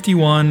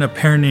 1951, a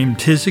pair named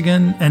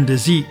Tizigin and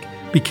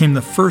Dazik became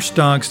the first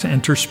dogs to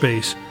enter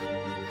space.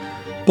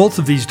 Both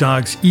of these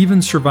dogs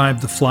even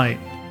survived the flight.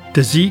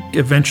 Dazik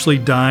eventually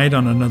died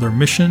on another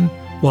mission,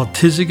 while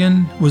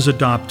Tizigin was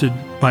adopted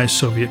by a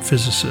Soviet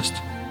physicist.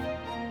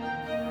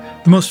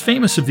 The most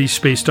famous of these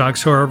space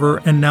dogs,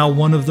 however, and now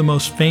one of the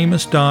most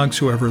famous dogs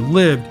who ever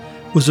lived,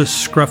 was a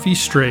scruffy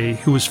stray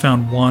who was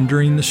found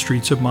wandering the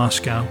streets of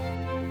Moscow.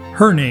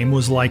 Her name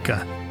was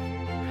Laika.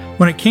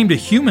 When it came to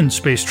human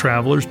space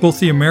travelers, both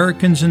the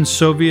Americans and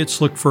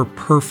Soviets looked for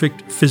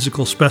perfect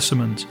physical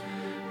specimens.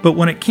 But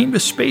when it came to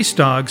space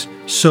dogs,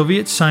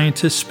 Soviet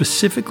scientists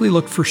specifically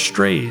looked for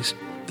strays.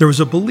 There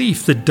was a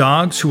belief that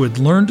dogs who had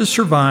learned to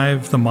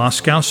survive the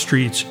Moscow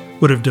streets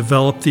would have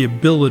developed the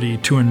ability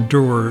to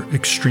endure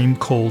extreme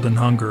cold and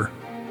hunger.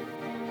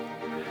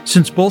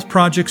 Since both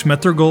projects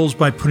met their goals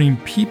by putting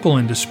people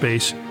into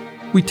space,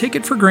 we take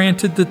it for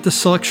granted that the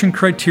selection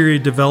criteria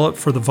developed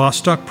for the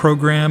Vostok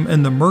program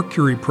and the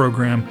Mercury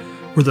program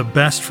were the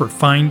best for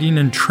finding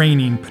and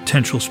training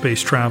potential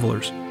space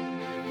travelers.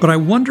 But I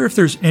wonder if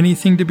there's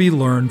anything to be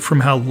learned from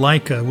how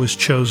Laika was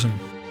chosen.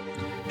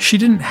 She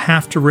didn't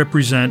have to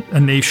represent a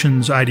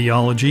nation's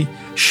ideology.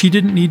 She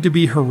didn't need to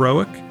be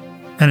heroic,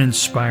 an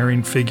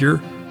inspiring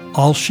figure.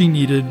 All she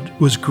needed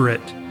was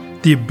grit,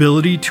 the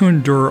ability to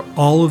endure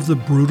all of the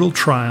brutal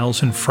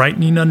trials and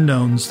frightening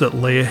unknowns that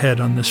lay ahead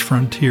on this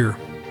frontier.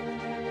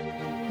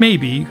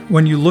 Maybe,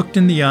 when you looked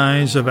in the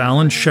eyes of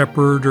Alan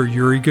Shepard or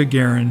Yuri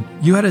Gagarin,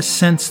 you had a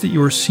sense that you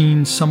were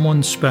seeing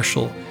someone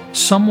special,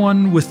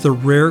 someone with the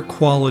rare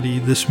quality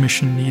this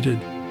mission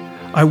needed.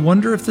 I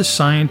wonder if the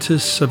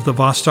scientists of the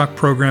Vostok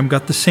program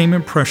got the same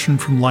impression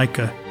from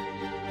Laika.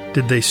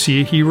 Did they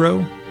see a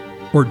hero,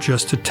 or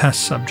just a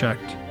test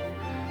subject?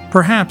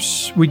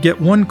 Perhaps we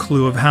get one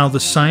clue of how the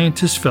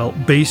scientists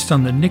felt based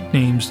on the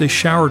nicknames they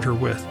showered her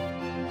with.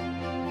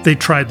 They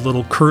tried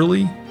Little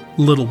Curly,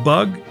 Little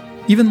Bug,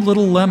 even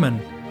Little Lemon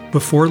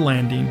before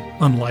landing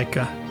on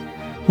Laika.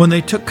 When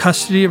they took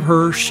custody of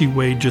her, she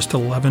weighed just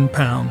 11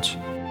 pounds.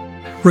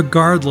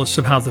 Regardless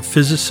of how the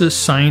physicists,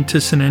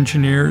 scientists, and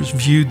engineers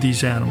viewed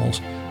these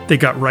animals, they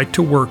got right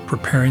to work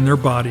preparing their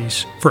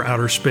bodies for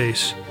outer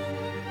space.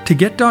 To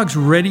get dogs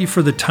ready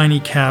for the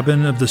tiny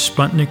cabin of the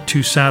Sputnik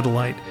 2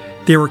 satellite,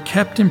 they were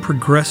kept in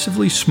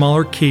progressively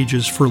smaller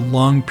cages for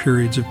long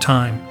periods of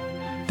time.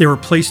 They were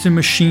placed in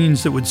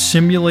machines that would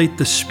simulate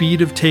the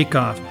speed of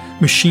takeoff,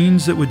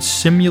 machines that would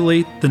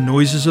simulate the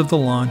noises of the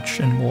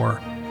launch, and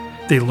more.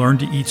 They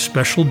learned to eat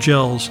special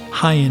gels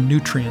high in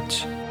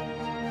nutrients.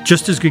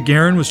 Just as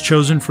Gagarin was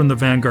chosen from the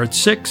Vanguard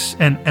 6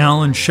 and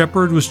Alan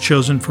Shepard was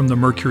chosen from the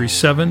Mercury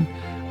 7,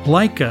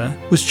 Laika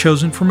was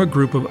chosen from a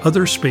group of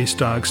other space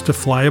dogs to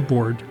fly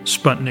aboard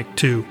Sputnik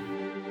 2.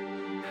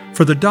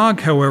 For the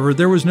dog, however,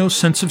 there was no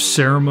sense of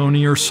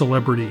ceremony or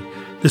celebrity.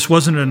 This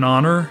wasn't an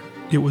honor,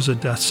 it was a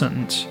death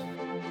sentence.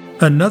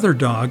 Another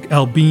dog,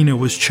 Albina,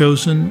 was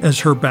chosen as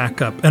her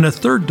backup, and a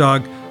third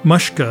dog,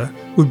 Mushka,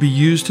 would be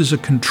used as a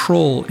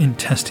control in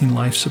testing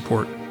life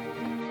support.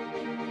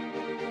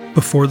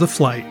 Before the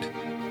flight,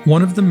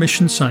 one of the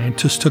mission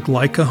scientists took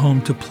Laika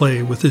home to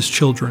play with his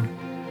children.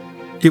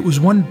 It was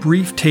one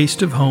brief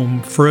taste of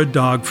home for a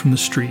dog from the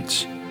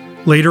streets.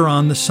 Later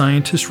on, the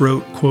scientist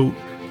wrote, quote,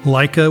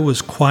 "Laika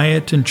was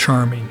quiet and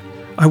charming.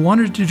 I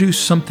wanted to do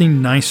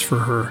something nice for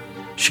her.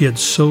 She had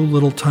so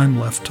little time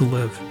left to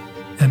live."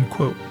 End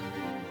quote.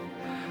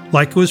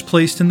 Laika was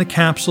placed in the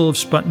capsule of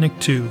Sputnik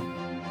 2.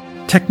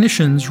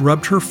 Technicians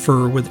rubbed her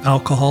fur with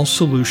alcohol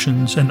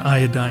solutions and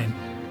iodine,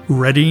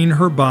 readying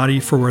her body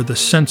for where the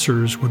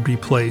sensors would be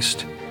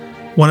placed.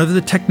 One of the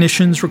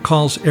technicians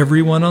recalls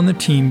everyone on the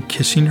team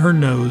kissing her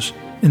nose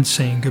and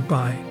saying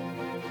goodbye.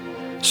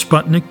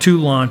 Sputnik 2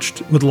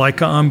 launched with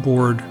Laika on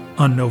board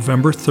on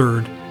November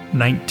 3,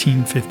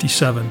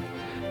 1957.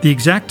 The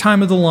exact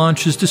time of the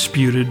launch is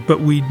disputed, but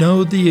we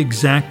know the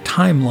exact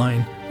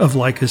timeline of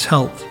Laika's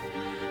health.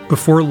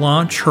 Before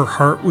launch, her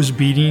heart was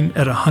beating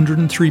at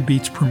 103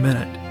 beats per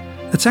minute.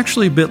 That's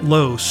actually a bit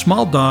low.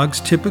 Small dogs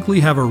typically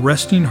have a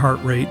resting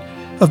heart rate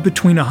of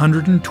between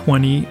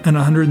 120 and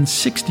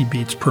 160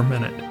 beats per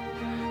minute.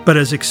 But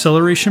as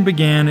acceleration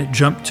began, it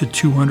jumped to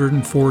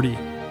 240.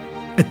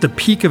 At the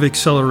peak of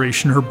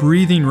acceleration, her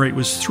breathing rate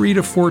was 3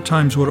 to 4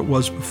 times what it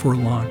was before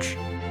launch.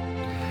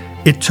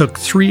 It took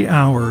 3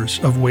 hours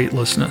of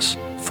weightlessness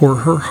for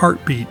her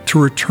heartbeat to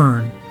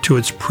return to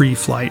its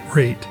pre-flight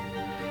rate.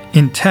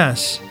 In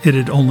tests, it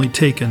had only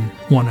taken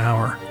 1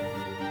 hour.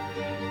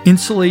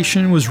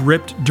 Insulation was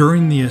ripped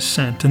during the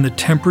ascent, and the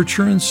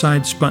temperature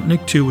inside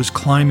Sputnik 2 was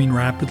climbing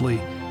rapidly.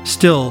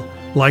 Still,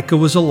 Laika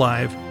was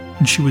alive,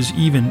 and she was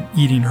even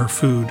eating her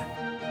food.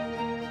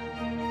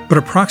 But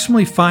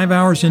approximately 5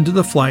 hours into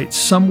the flight,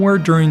 somewhere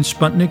during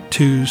Sputnik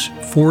 2's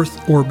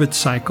 4th orbit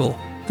cycle,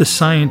 the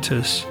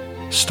scientists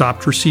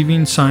stopped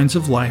receiving signs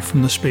of life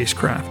from the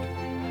spacecraft.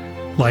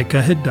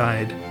 Laika had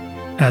died,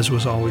 as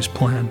was always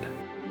planned.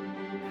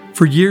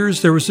 For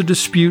years, there was a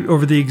dispute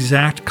over the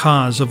exact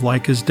cause of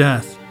Laika's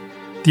death.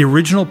 The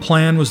original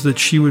plan was that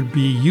she would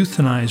be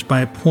euthanized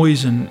by a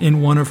poison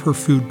in one of her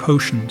food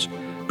potions,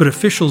 but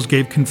officials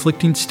gave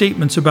conflicting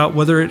statements about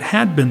whether it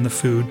had been the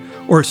food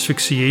or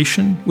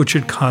asphyxiation which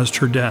had caused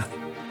her death.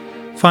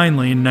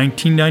 Finally, in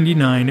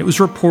 1999, it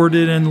was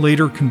reported and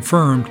later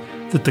confirmed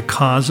that the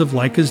cause of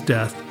Laika's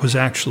death was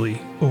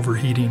actually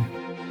overheating.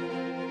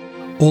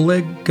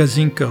 Oleg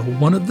Gazinka,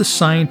 one of the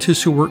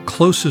scientists who worked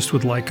closest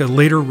with Laika,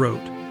 later wrote,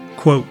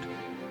 quote,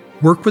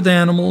 "Work with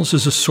animals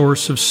is a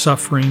source of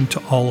suffering to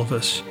all of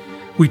us.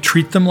 We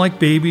treat them like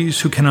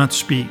babies who cannot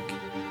speak.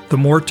 The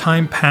more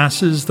time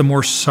passes, the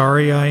more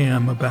sorry I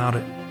am about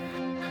it.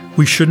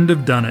 We shouldn't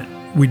have done it.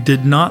 We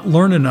did not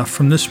learn enough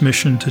from this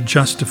mission to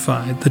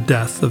justify the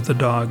death of the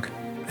dog."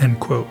 End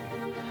quote.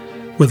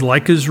 With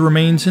Laika's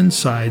remains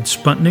inside,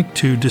 Sputnik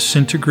 2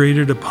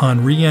 disintegrated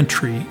upon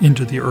re-entry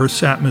into the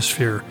Earth's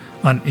atmosphere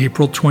on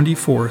April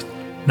 24,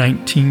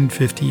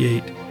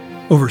 1958,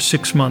 over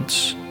 6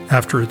 months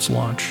after its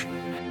launch.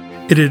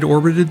 It had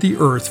orbited the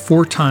Earth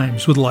 4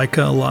 times with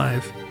Laika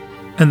alive,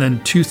 and then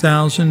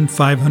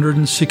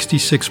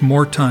 2,566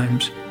 more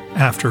times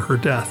after her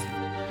death.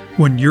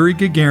 When Yuri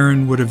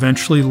Gagarin would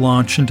eventually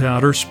launch into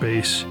outer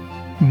space,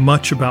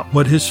 much about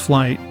what his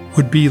flight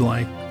would be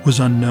like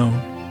was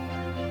unknown.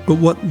 but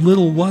what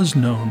little was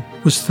known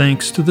was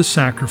thanks to the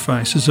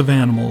sacrifices of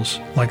animals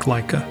like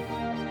Laika.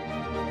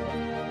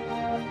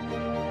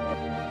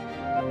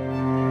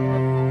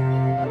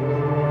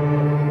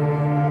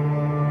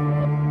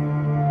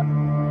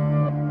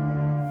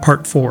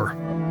 Part 4.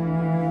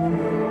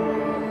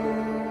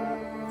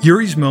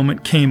 Yuri's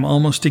moment came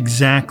almost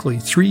exactly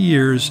 3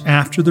 years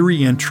after the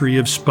re-entry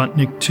of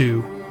Sputnik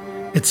 2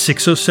 at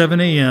 6:07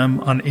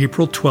 a.m. on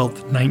April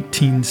 12,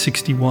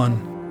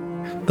 1961.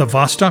 The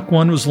Vostok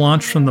 1 was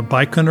launched from the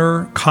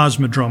Baikonur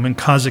Cosmodrome in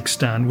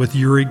Kazakhstan with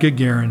Yuri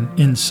Gagarin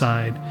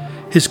inside.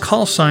 His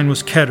call sign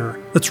was Keter,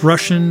 that's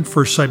Russian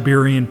for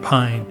Siberian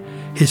pine.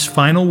 His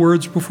final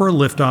words before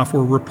liftoff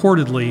were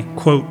reportedly,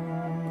 quote,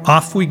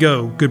 "Off we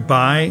go,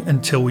 goodbye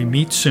until we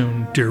meet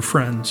soon, dear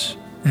friends,"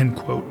 end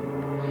quote.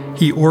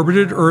 He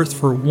orbited Earth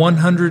for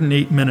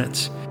 108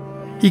 minutes.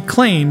 He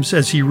claims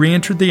as he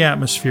re-entered the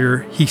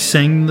atmosphere, he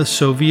sang the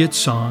Soviet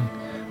song,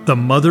 "The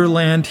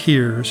Motherland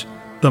Hears,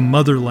 the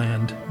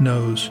Motherland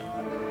Knows."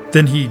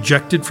 Then he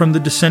ejected from the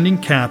descending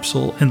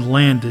capsule and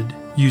landed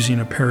using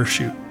a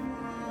parachute.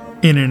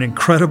 In an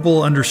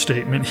incredible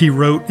understatement, he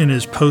wrote in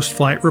his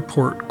post-flight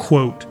report,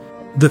 quote,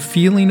 "The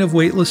feeling of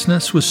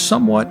weightlessness was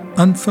somewhat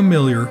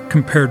unfamiliar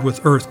compared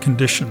with Earth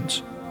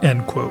conditions,"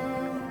 end quote.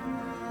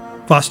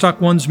 Vostok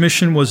 1's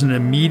mission was an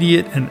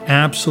immediate and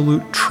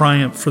absolute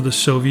triumph for the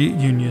Soviet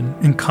Union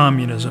and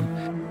communism.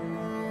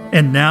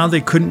 And now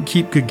they couldn't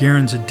keep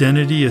Gagarin's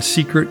identity a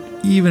secret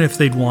even if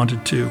they'd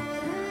wanted to.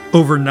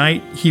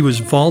 Overnight, he was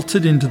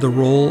vaulted into the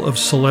role of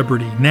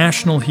celebrity,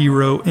 national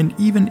hero, and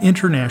even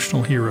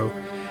international hero.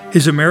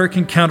 His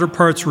American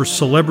counterparts were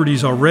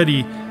celebrities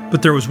already,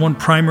 but there was one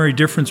primary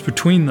difference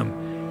between them.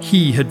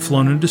 He had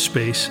flown into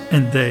space,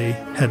 and they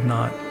had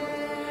not.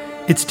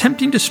 It's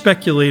tempting to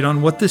speculate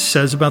on what this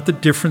says about the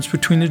difference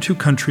between the two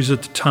countries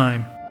at the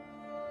time.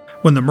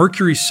 When the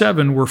Mercury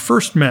 7 were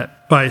first met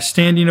by a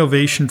standing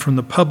ovation from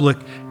the public,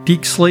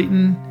 Deke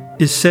Slayton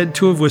is said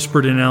to have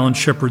whispered in Alan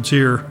Shepard's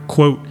ear,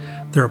 quote,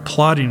 "They're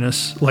applauding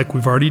us like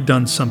we've already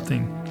done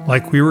something,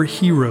 like we were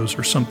heroes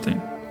or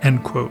something,"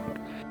 end quote.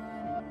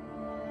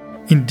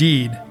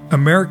 Indeed,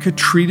 America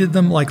treated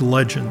them like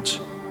legends,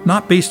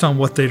 not based on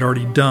what they'd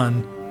already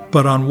done,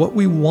 but on what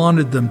we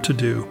wanted them to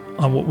do,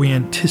 on what we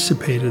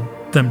anticipated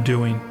them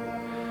doing.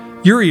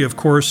 Yuri, of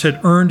course, had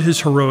earned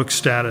his heroic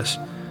status,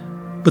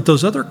 but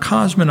those other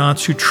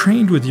cosmonauts who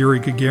trained with Yuri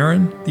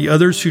Gagarin, the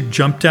others who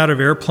jumped out of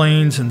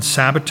airplanes and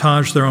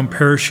sabotaged their own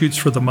parachutes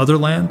for the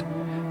motherland,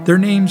 their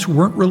names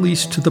weren't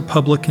released to the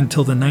public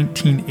until the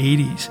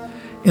 1980s.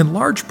 In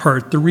large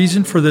part, the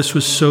reason for this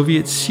was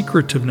Soviet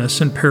secretiveness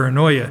and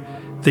paranoia.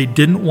 They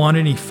didn't want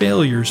any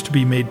failures to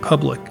be made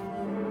public.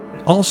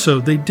 Also,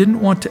 they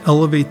didn't want to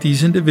elevate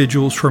these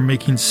individuals who were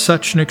making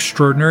such an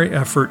extraordinary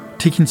effort,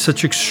 taking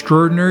such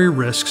extraordinary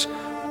risks,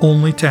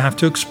 only to have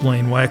to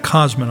explain why a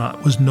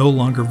cosmonaut was no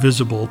longer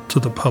visible to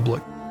the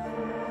public.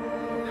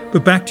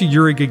 But back to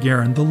Yuri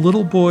Gagarin, the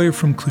little boy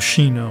from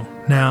Klushino,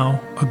 now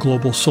a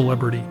global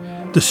celebrity.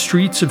 The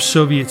streets of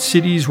Soviet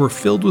cities were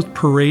filled with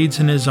parades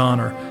in his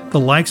honor, the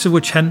likes of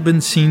which hadn't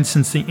been seen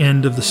since the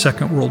end of the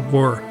Second World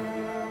War.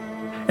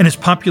 And his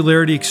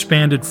popularity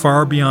expanded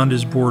far beyond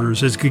his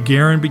borders as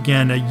Gagarin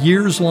began a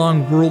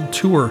years-long world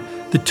tour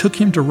that took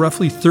him to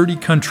roughly 30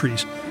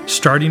 countries,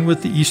 starting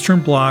with the Eastern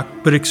Bloc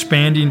but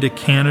expanding to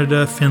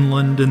Canada,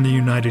 Finland, and the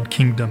United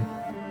Kingdom.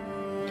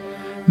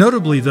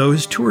 Notably, though,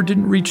 his tour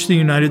didn't reach the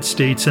United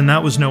States, and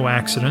that was no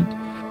accident.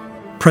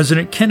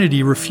 President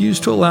Kennedy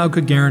refused to allow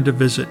Gagarin to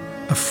visit,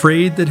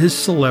 afraid that his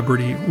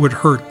celebrity would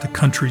hurt the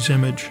country's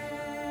image.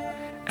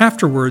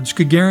 Afterwards,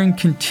 Gagarin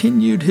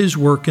continued his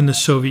work in the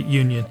Soviet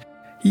Union.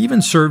 He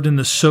even served in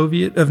the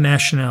Soviet of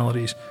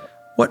Nationalities,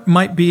 what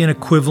might be an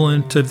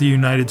equivalent of the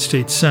United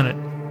States Senate,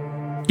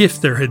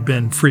 if there had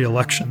been free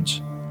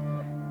elections.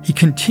 He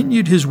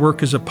continued his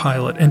work as a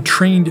pilot and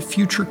trained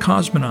future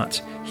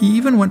cosmonauts. He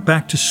even went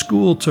back to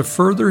school to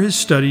further his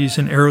studies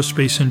in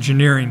aerospace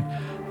engineering.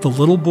 The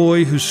little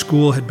boy whose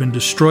school had been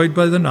destroyed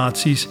by the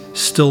Nazis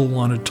still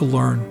wanted to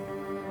learn.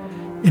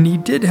 And he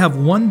did have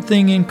one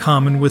thing in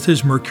common with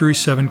his Mercury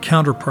 7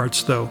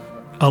 counterparts, though.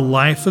 A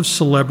life of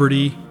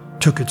celebrity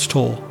took its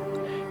toll.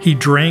 He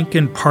drank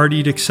and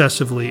partied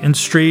excessively and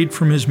strayed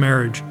from his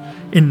marriage.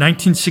 In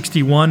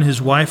 1961,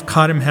 his wife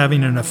caught him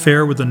having an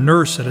affair with a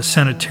nurse at a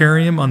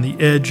sanitarium on the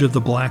edge of the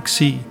Black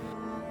Sea.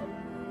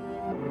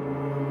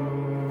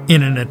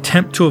 In an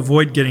attempt to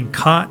avoid getting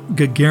caught,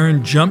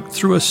 Gagarin jumped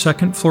through a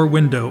second-floor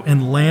window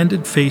and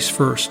landed face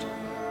first,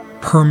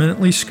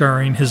 permanently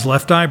scarring his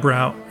left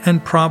eyebrow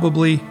and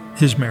probably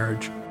his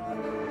marriage.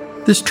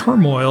 This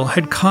turmoil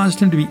had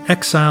caused him to be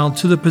exiled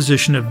to the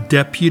position of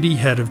deputy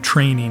head of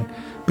training,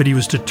 but he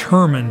was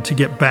determined to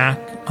get back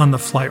on the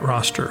flight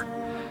roster.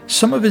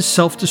 Some of his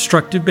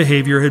self-destructive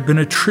behavior had been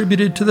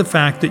attributed to the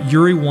fact that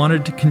Yuri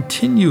wanted to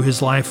continue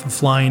his life of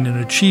flying and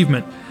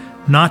achievement,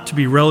 not to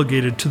be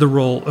relegated to the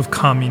role of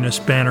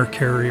communist banner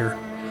carrier.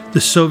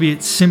 The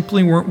Soviets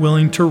simply weren't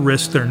willing to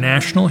risk their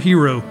national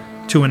hero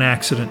to an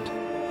accident.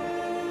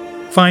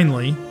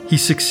 Finally, he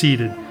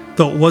succeeded.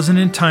 though it wasn't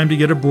in time to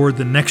get aboard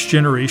the next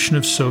generation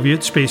of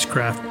Soviet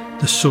spacecraft,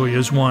 the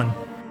Soyuz 1.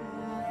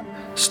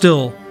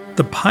 Still,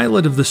 the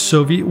pilot of the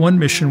Soviet 1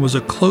 mission was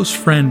a close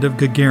friend of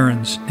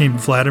Gagarin's named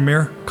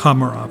Vladimir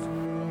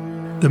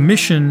Komarov. The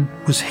mission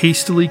was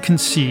hastily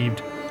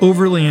conceived,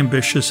 overly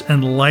ambitious,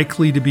 and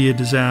likely to be a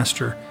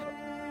disaster.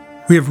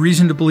 We have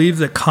reason to believe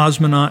that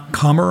cosmonaut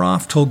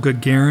Komarov told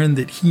Gagarin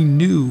that he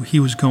knew he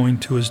was going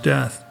to his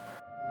death.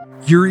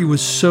 Yuri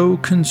was so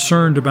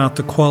concerned about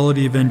the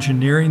quality of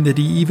engineering that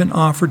he even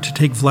offered to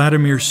take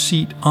Vladimir's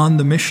seat on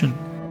the mission.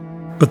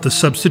 But the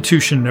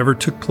substitution never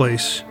took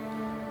place.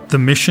 The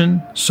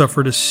mission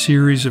suffered a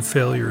series of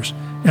failures,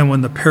 and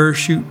when the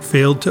parachute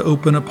failed to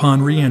open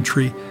upon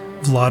re-entry,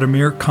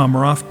 Vladimir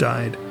Komarov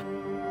died.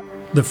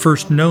 The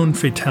first known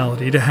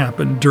fatality to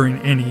happen during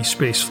any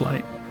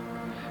spaceflight.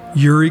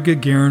 Yuri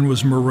Gagarin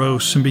was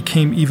morose and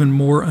became even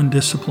more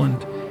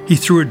undisciplined. He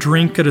threw a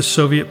drink at a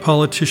Soviet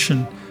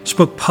politician,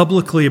 spoke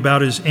publicly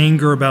about his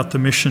anger about the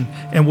mission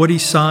and what he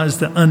saw as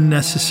the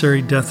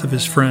unnecessary death of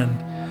his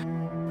friend.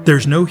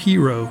 There's no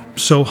hero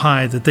so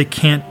high that they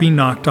can't be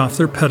knocked off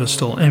their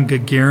pedestal, and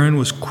Gagarin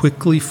was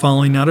quickly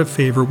falling out of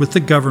favor with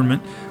the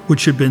government,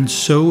 which had been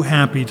so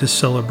happy to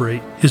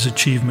celebrate his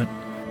achievement.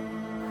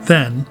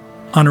 Then,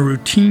 on a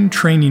routine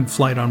training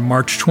flight on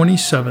March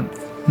 27,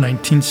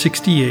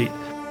 1968,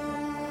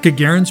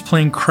 Gagarin's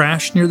plane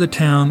crashed near the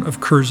town of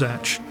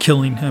Kurzach,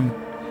 killing him.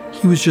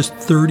 He was just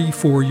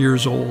 34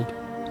 years old.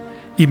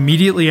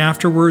 Immediately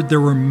afterward, there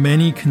were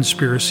many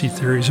conspiracy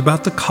theories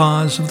about the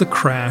cause of the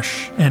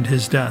crash and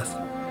his death.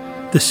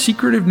 The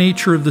secretive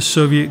nature of the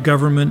Soviet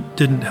government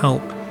didn't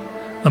help.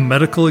 A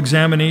medical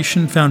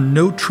examination found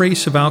no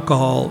trace of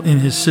alcohol in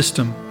his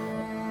system.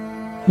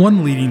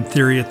 One leading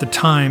theory at the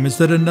time is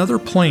that another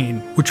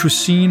plane, which was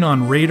seen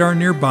on radar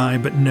nearby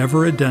but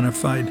never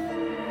identified,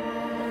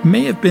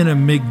 may have been a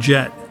MiG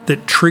jet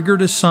that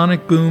triggered a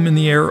sonic boom in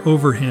the air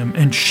over him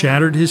and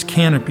shattered his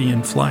canopy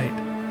in flight.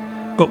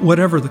 But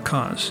whatever the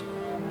cause,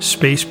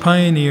 space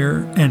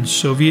pioneer and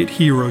Soviet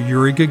hero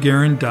Yuri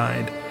Gagarin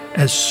died,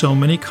 as so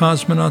many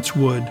cosmonauts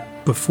would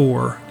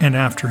before and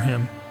after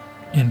him,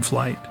 in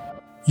flight.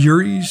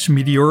 Yuri's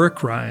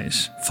meteoric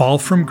rise, fall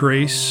from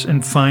grace,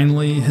 and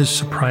finally his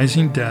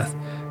surprising death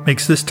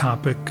makes this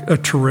topic a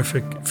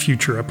terrific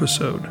future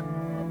episode.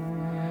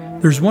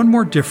 There's one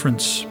more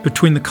difference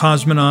between the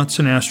cosmonauts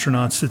and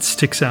astronauts that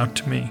sticks out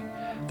to me.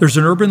 There's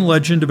an urban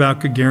legend about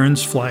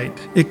Gagarin's flight.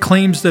 It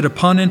claims that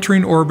upon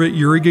entering orbit,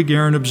 Yuri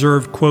Gagarin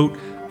observed, quote,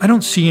 "I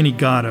don't see any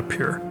God up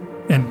here,"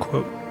 end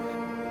quote.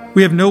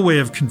 We have no way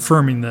of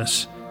confirming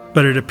this,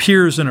 but it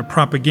appears in a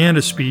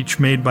propaganda speech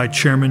made by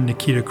Chairman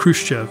Nikita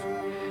Khrushchev.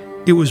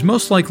 It was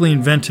most likely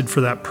invented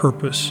for that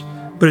purpose,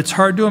 but it's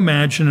hard to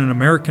imagine an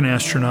American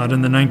astronaut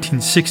in the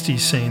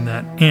 1960s saying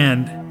that,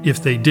 and,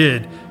 if they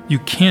did, you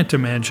can't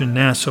imagine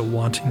NASA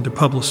wanting to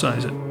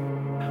publicize it.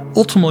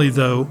 Ultimately,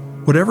 though,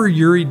 whatever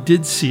Yuri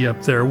did see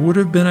up there would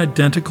have been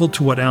identical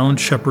to what Alan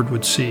Shepard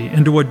would see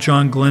and to what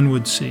John Glenn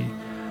would see.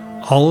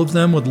 All of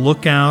them would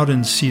look out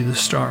and see the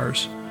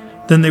stars.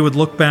 Then they would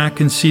look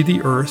back and see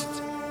the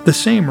Earth, the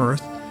same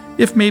Earth,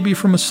 if maybe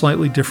from a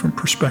slightly different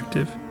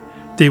perspective.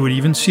 They would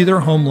even see their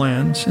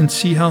homelands and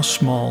see how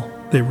small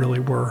they really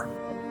were.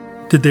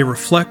 Did they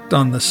reflect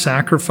on the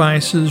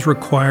sacrifices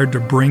required to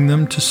bring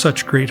them to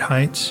such great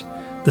heights?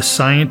 The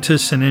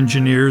scientists and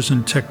engineers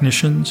and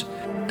technicians?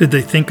 Did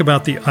they think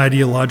about the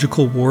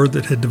ideological war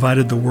that had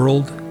divided the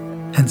world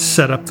and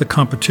set up the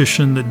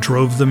competition that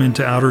drove them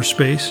into outer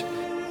space?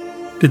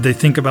 Did they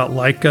think about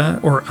Laika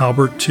or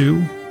Albert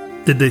II?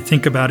 Did they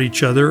think about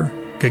each other,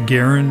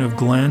 Gagarin of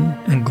Glenn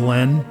and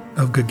Glenn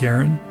of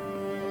Gagarin?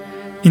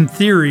 In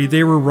theory,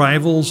 they were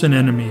rivals and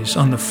enemies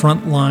on the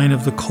front line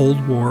of the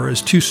Cold War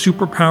as two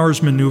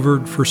superpowers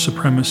maneuvered for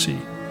supremacy.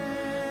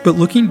 But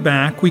looking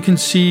back, we can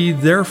see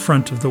their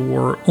front of the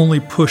war only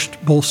pushed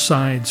both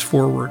sides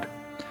forward.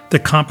 The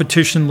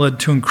competition led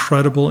to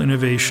incredible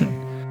innovation.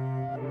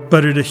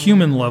 But at a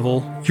human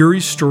level,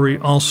 Yuri's story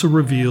also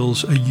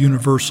reveals a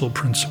universal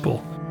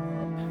principle.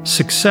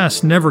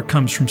 Success never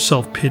comes from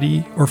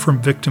self-pity or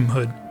from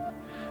victimhood.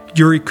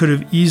 Yuri could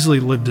have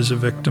easily lived as a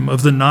victim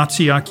of the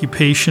Nazi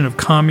occupation, of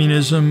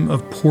communism,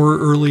 of poor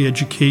early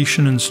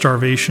education and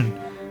starvation,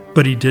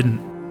 but he didn't.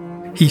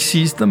 He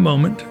seized the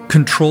moment,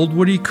 controlled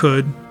what he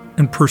could,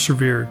 and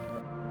persevered.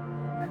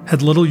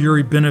 Had little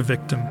Yuri been a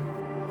victim,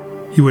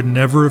 he would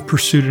never have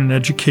pursued an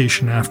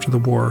education after the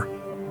war.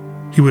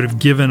 He would have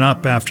given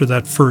up after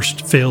that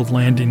first failed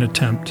landing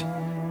attempt,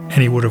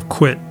 and he would have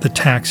quit the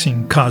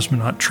taxing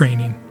cosmonaut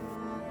training.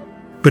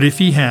 But if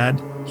he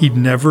had, he'd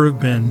never have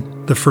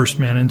been the first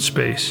man in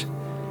space.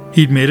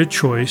 He'd made a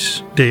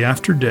choice day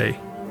after day,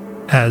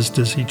 as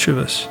does each of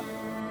us.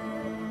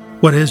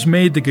 What has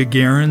made the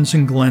Gagarins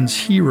and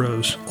Glenns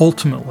heroes,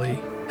 ultimately,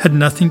 had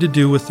nothing to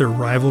do with their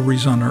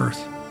rivalries on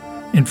Earth.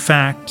 In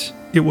fact,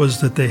 it was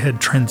that they had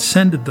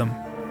transcended them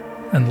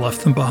and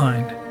left them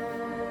behind.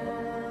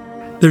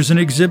 There's an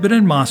exhibit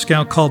in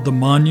Moscow called the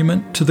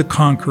Monument to the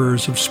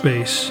Conquerors of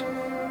Space.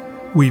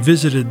 We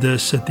visited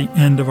this at the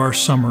end of our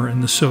summer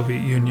in the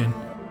Soviet Union.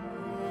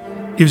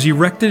 It was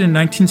erected in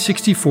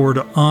 1964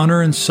 to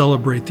honor and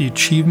celebrate the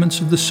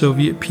achievements of the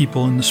Soviet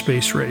people in the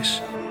space race.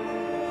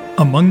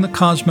 Among the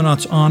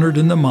cosmonauts honored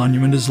in the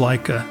monument is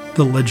Laika,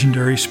 the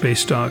legendary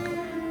space dog.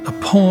 A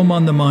poem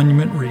on the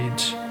monument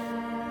reads,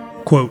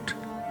 quote,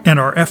 "And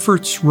our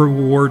efforts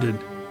rewarded,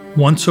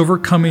 once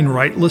overcoming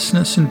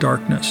rightlessness and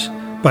darkness,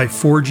 by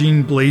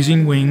forging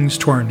blazing wings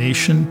to our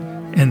nation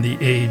and the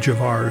age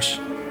of ours."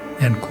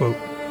 End quote.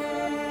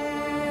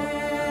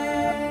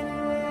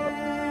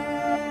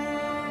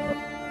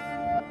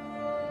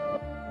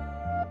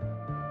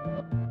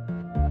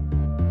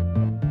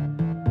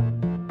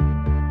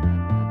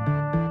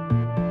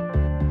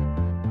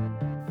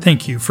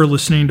 Thank you for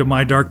listening to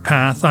My Dark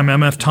Path. I'm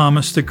MF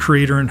Thomas, the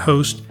creator and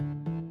host.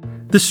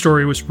 This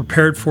story was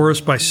prepared for us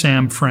by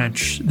Sam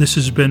French. This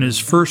has been his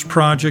first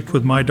project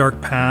with My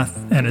Dark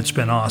Path, and it's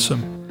been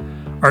awesome.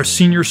 Our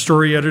senior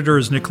story editor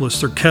is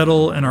Nicholas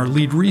Thurkettle, and our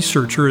lead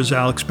researcher is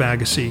Alex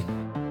Bagassi.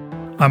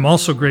 I'm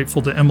also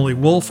grateful to Emily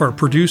Wolf, our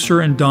producer,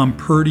 and Dom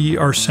Purdy,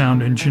 our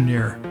sound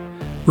engineer.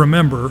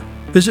 Remember,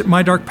 visit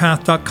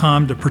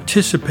mydarkpath.com to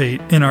participate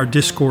in our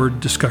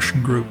Discord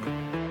discussion group.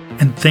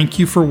 And thank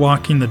you for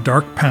walking the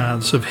dark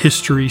paths of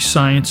history,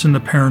 science, and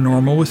the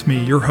paranormal with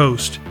me, your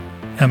host,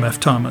 MF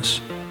Thomas.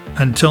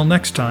 Until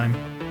next time,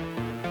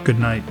 good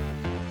night.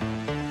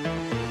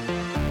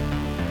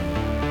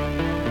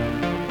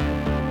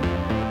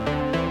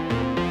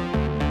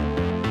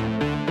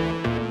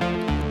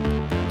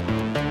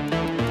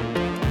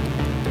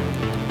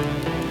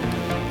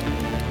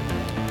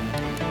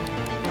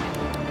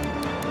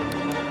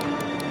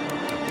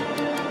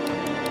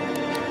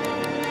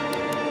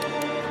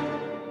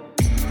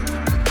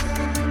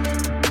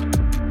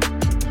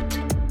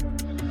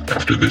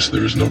 After this,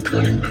 there is no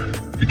turning back.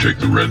 You take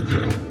the red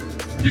pill,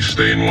 you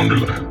stay in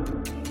Wonderland,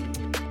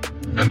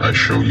 and I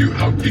show you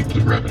how deep the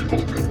rabbit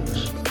hole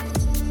goes.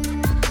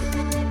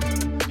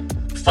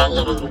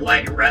 Follow the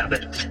White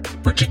Rabbit.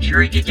 What did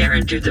Yuri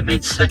Gagarin do that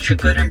made such a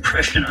good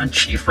impression on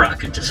Chief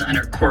Rocket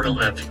Designer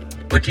Korolev?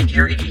 What did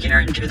Yuri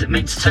Gagarin do that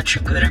made such a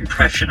good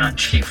impression on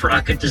Chief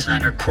Rocket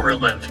Designer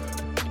Korolev?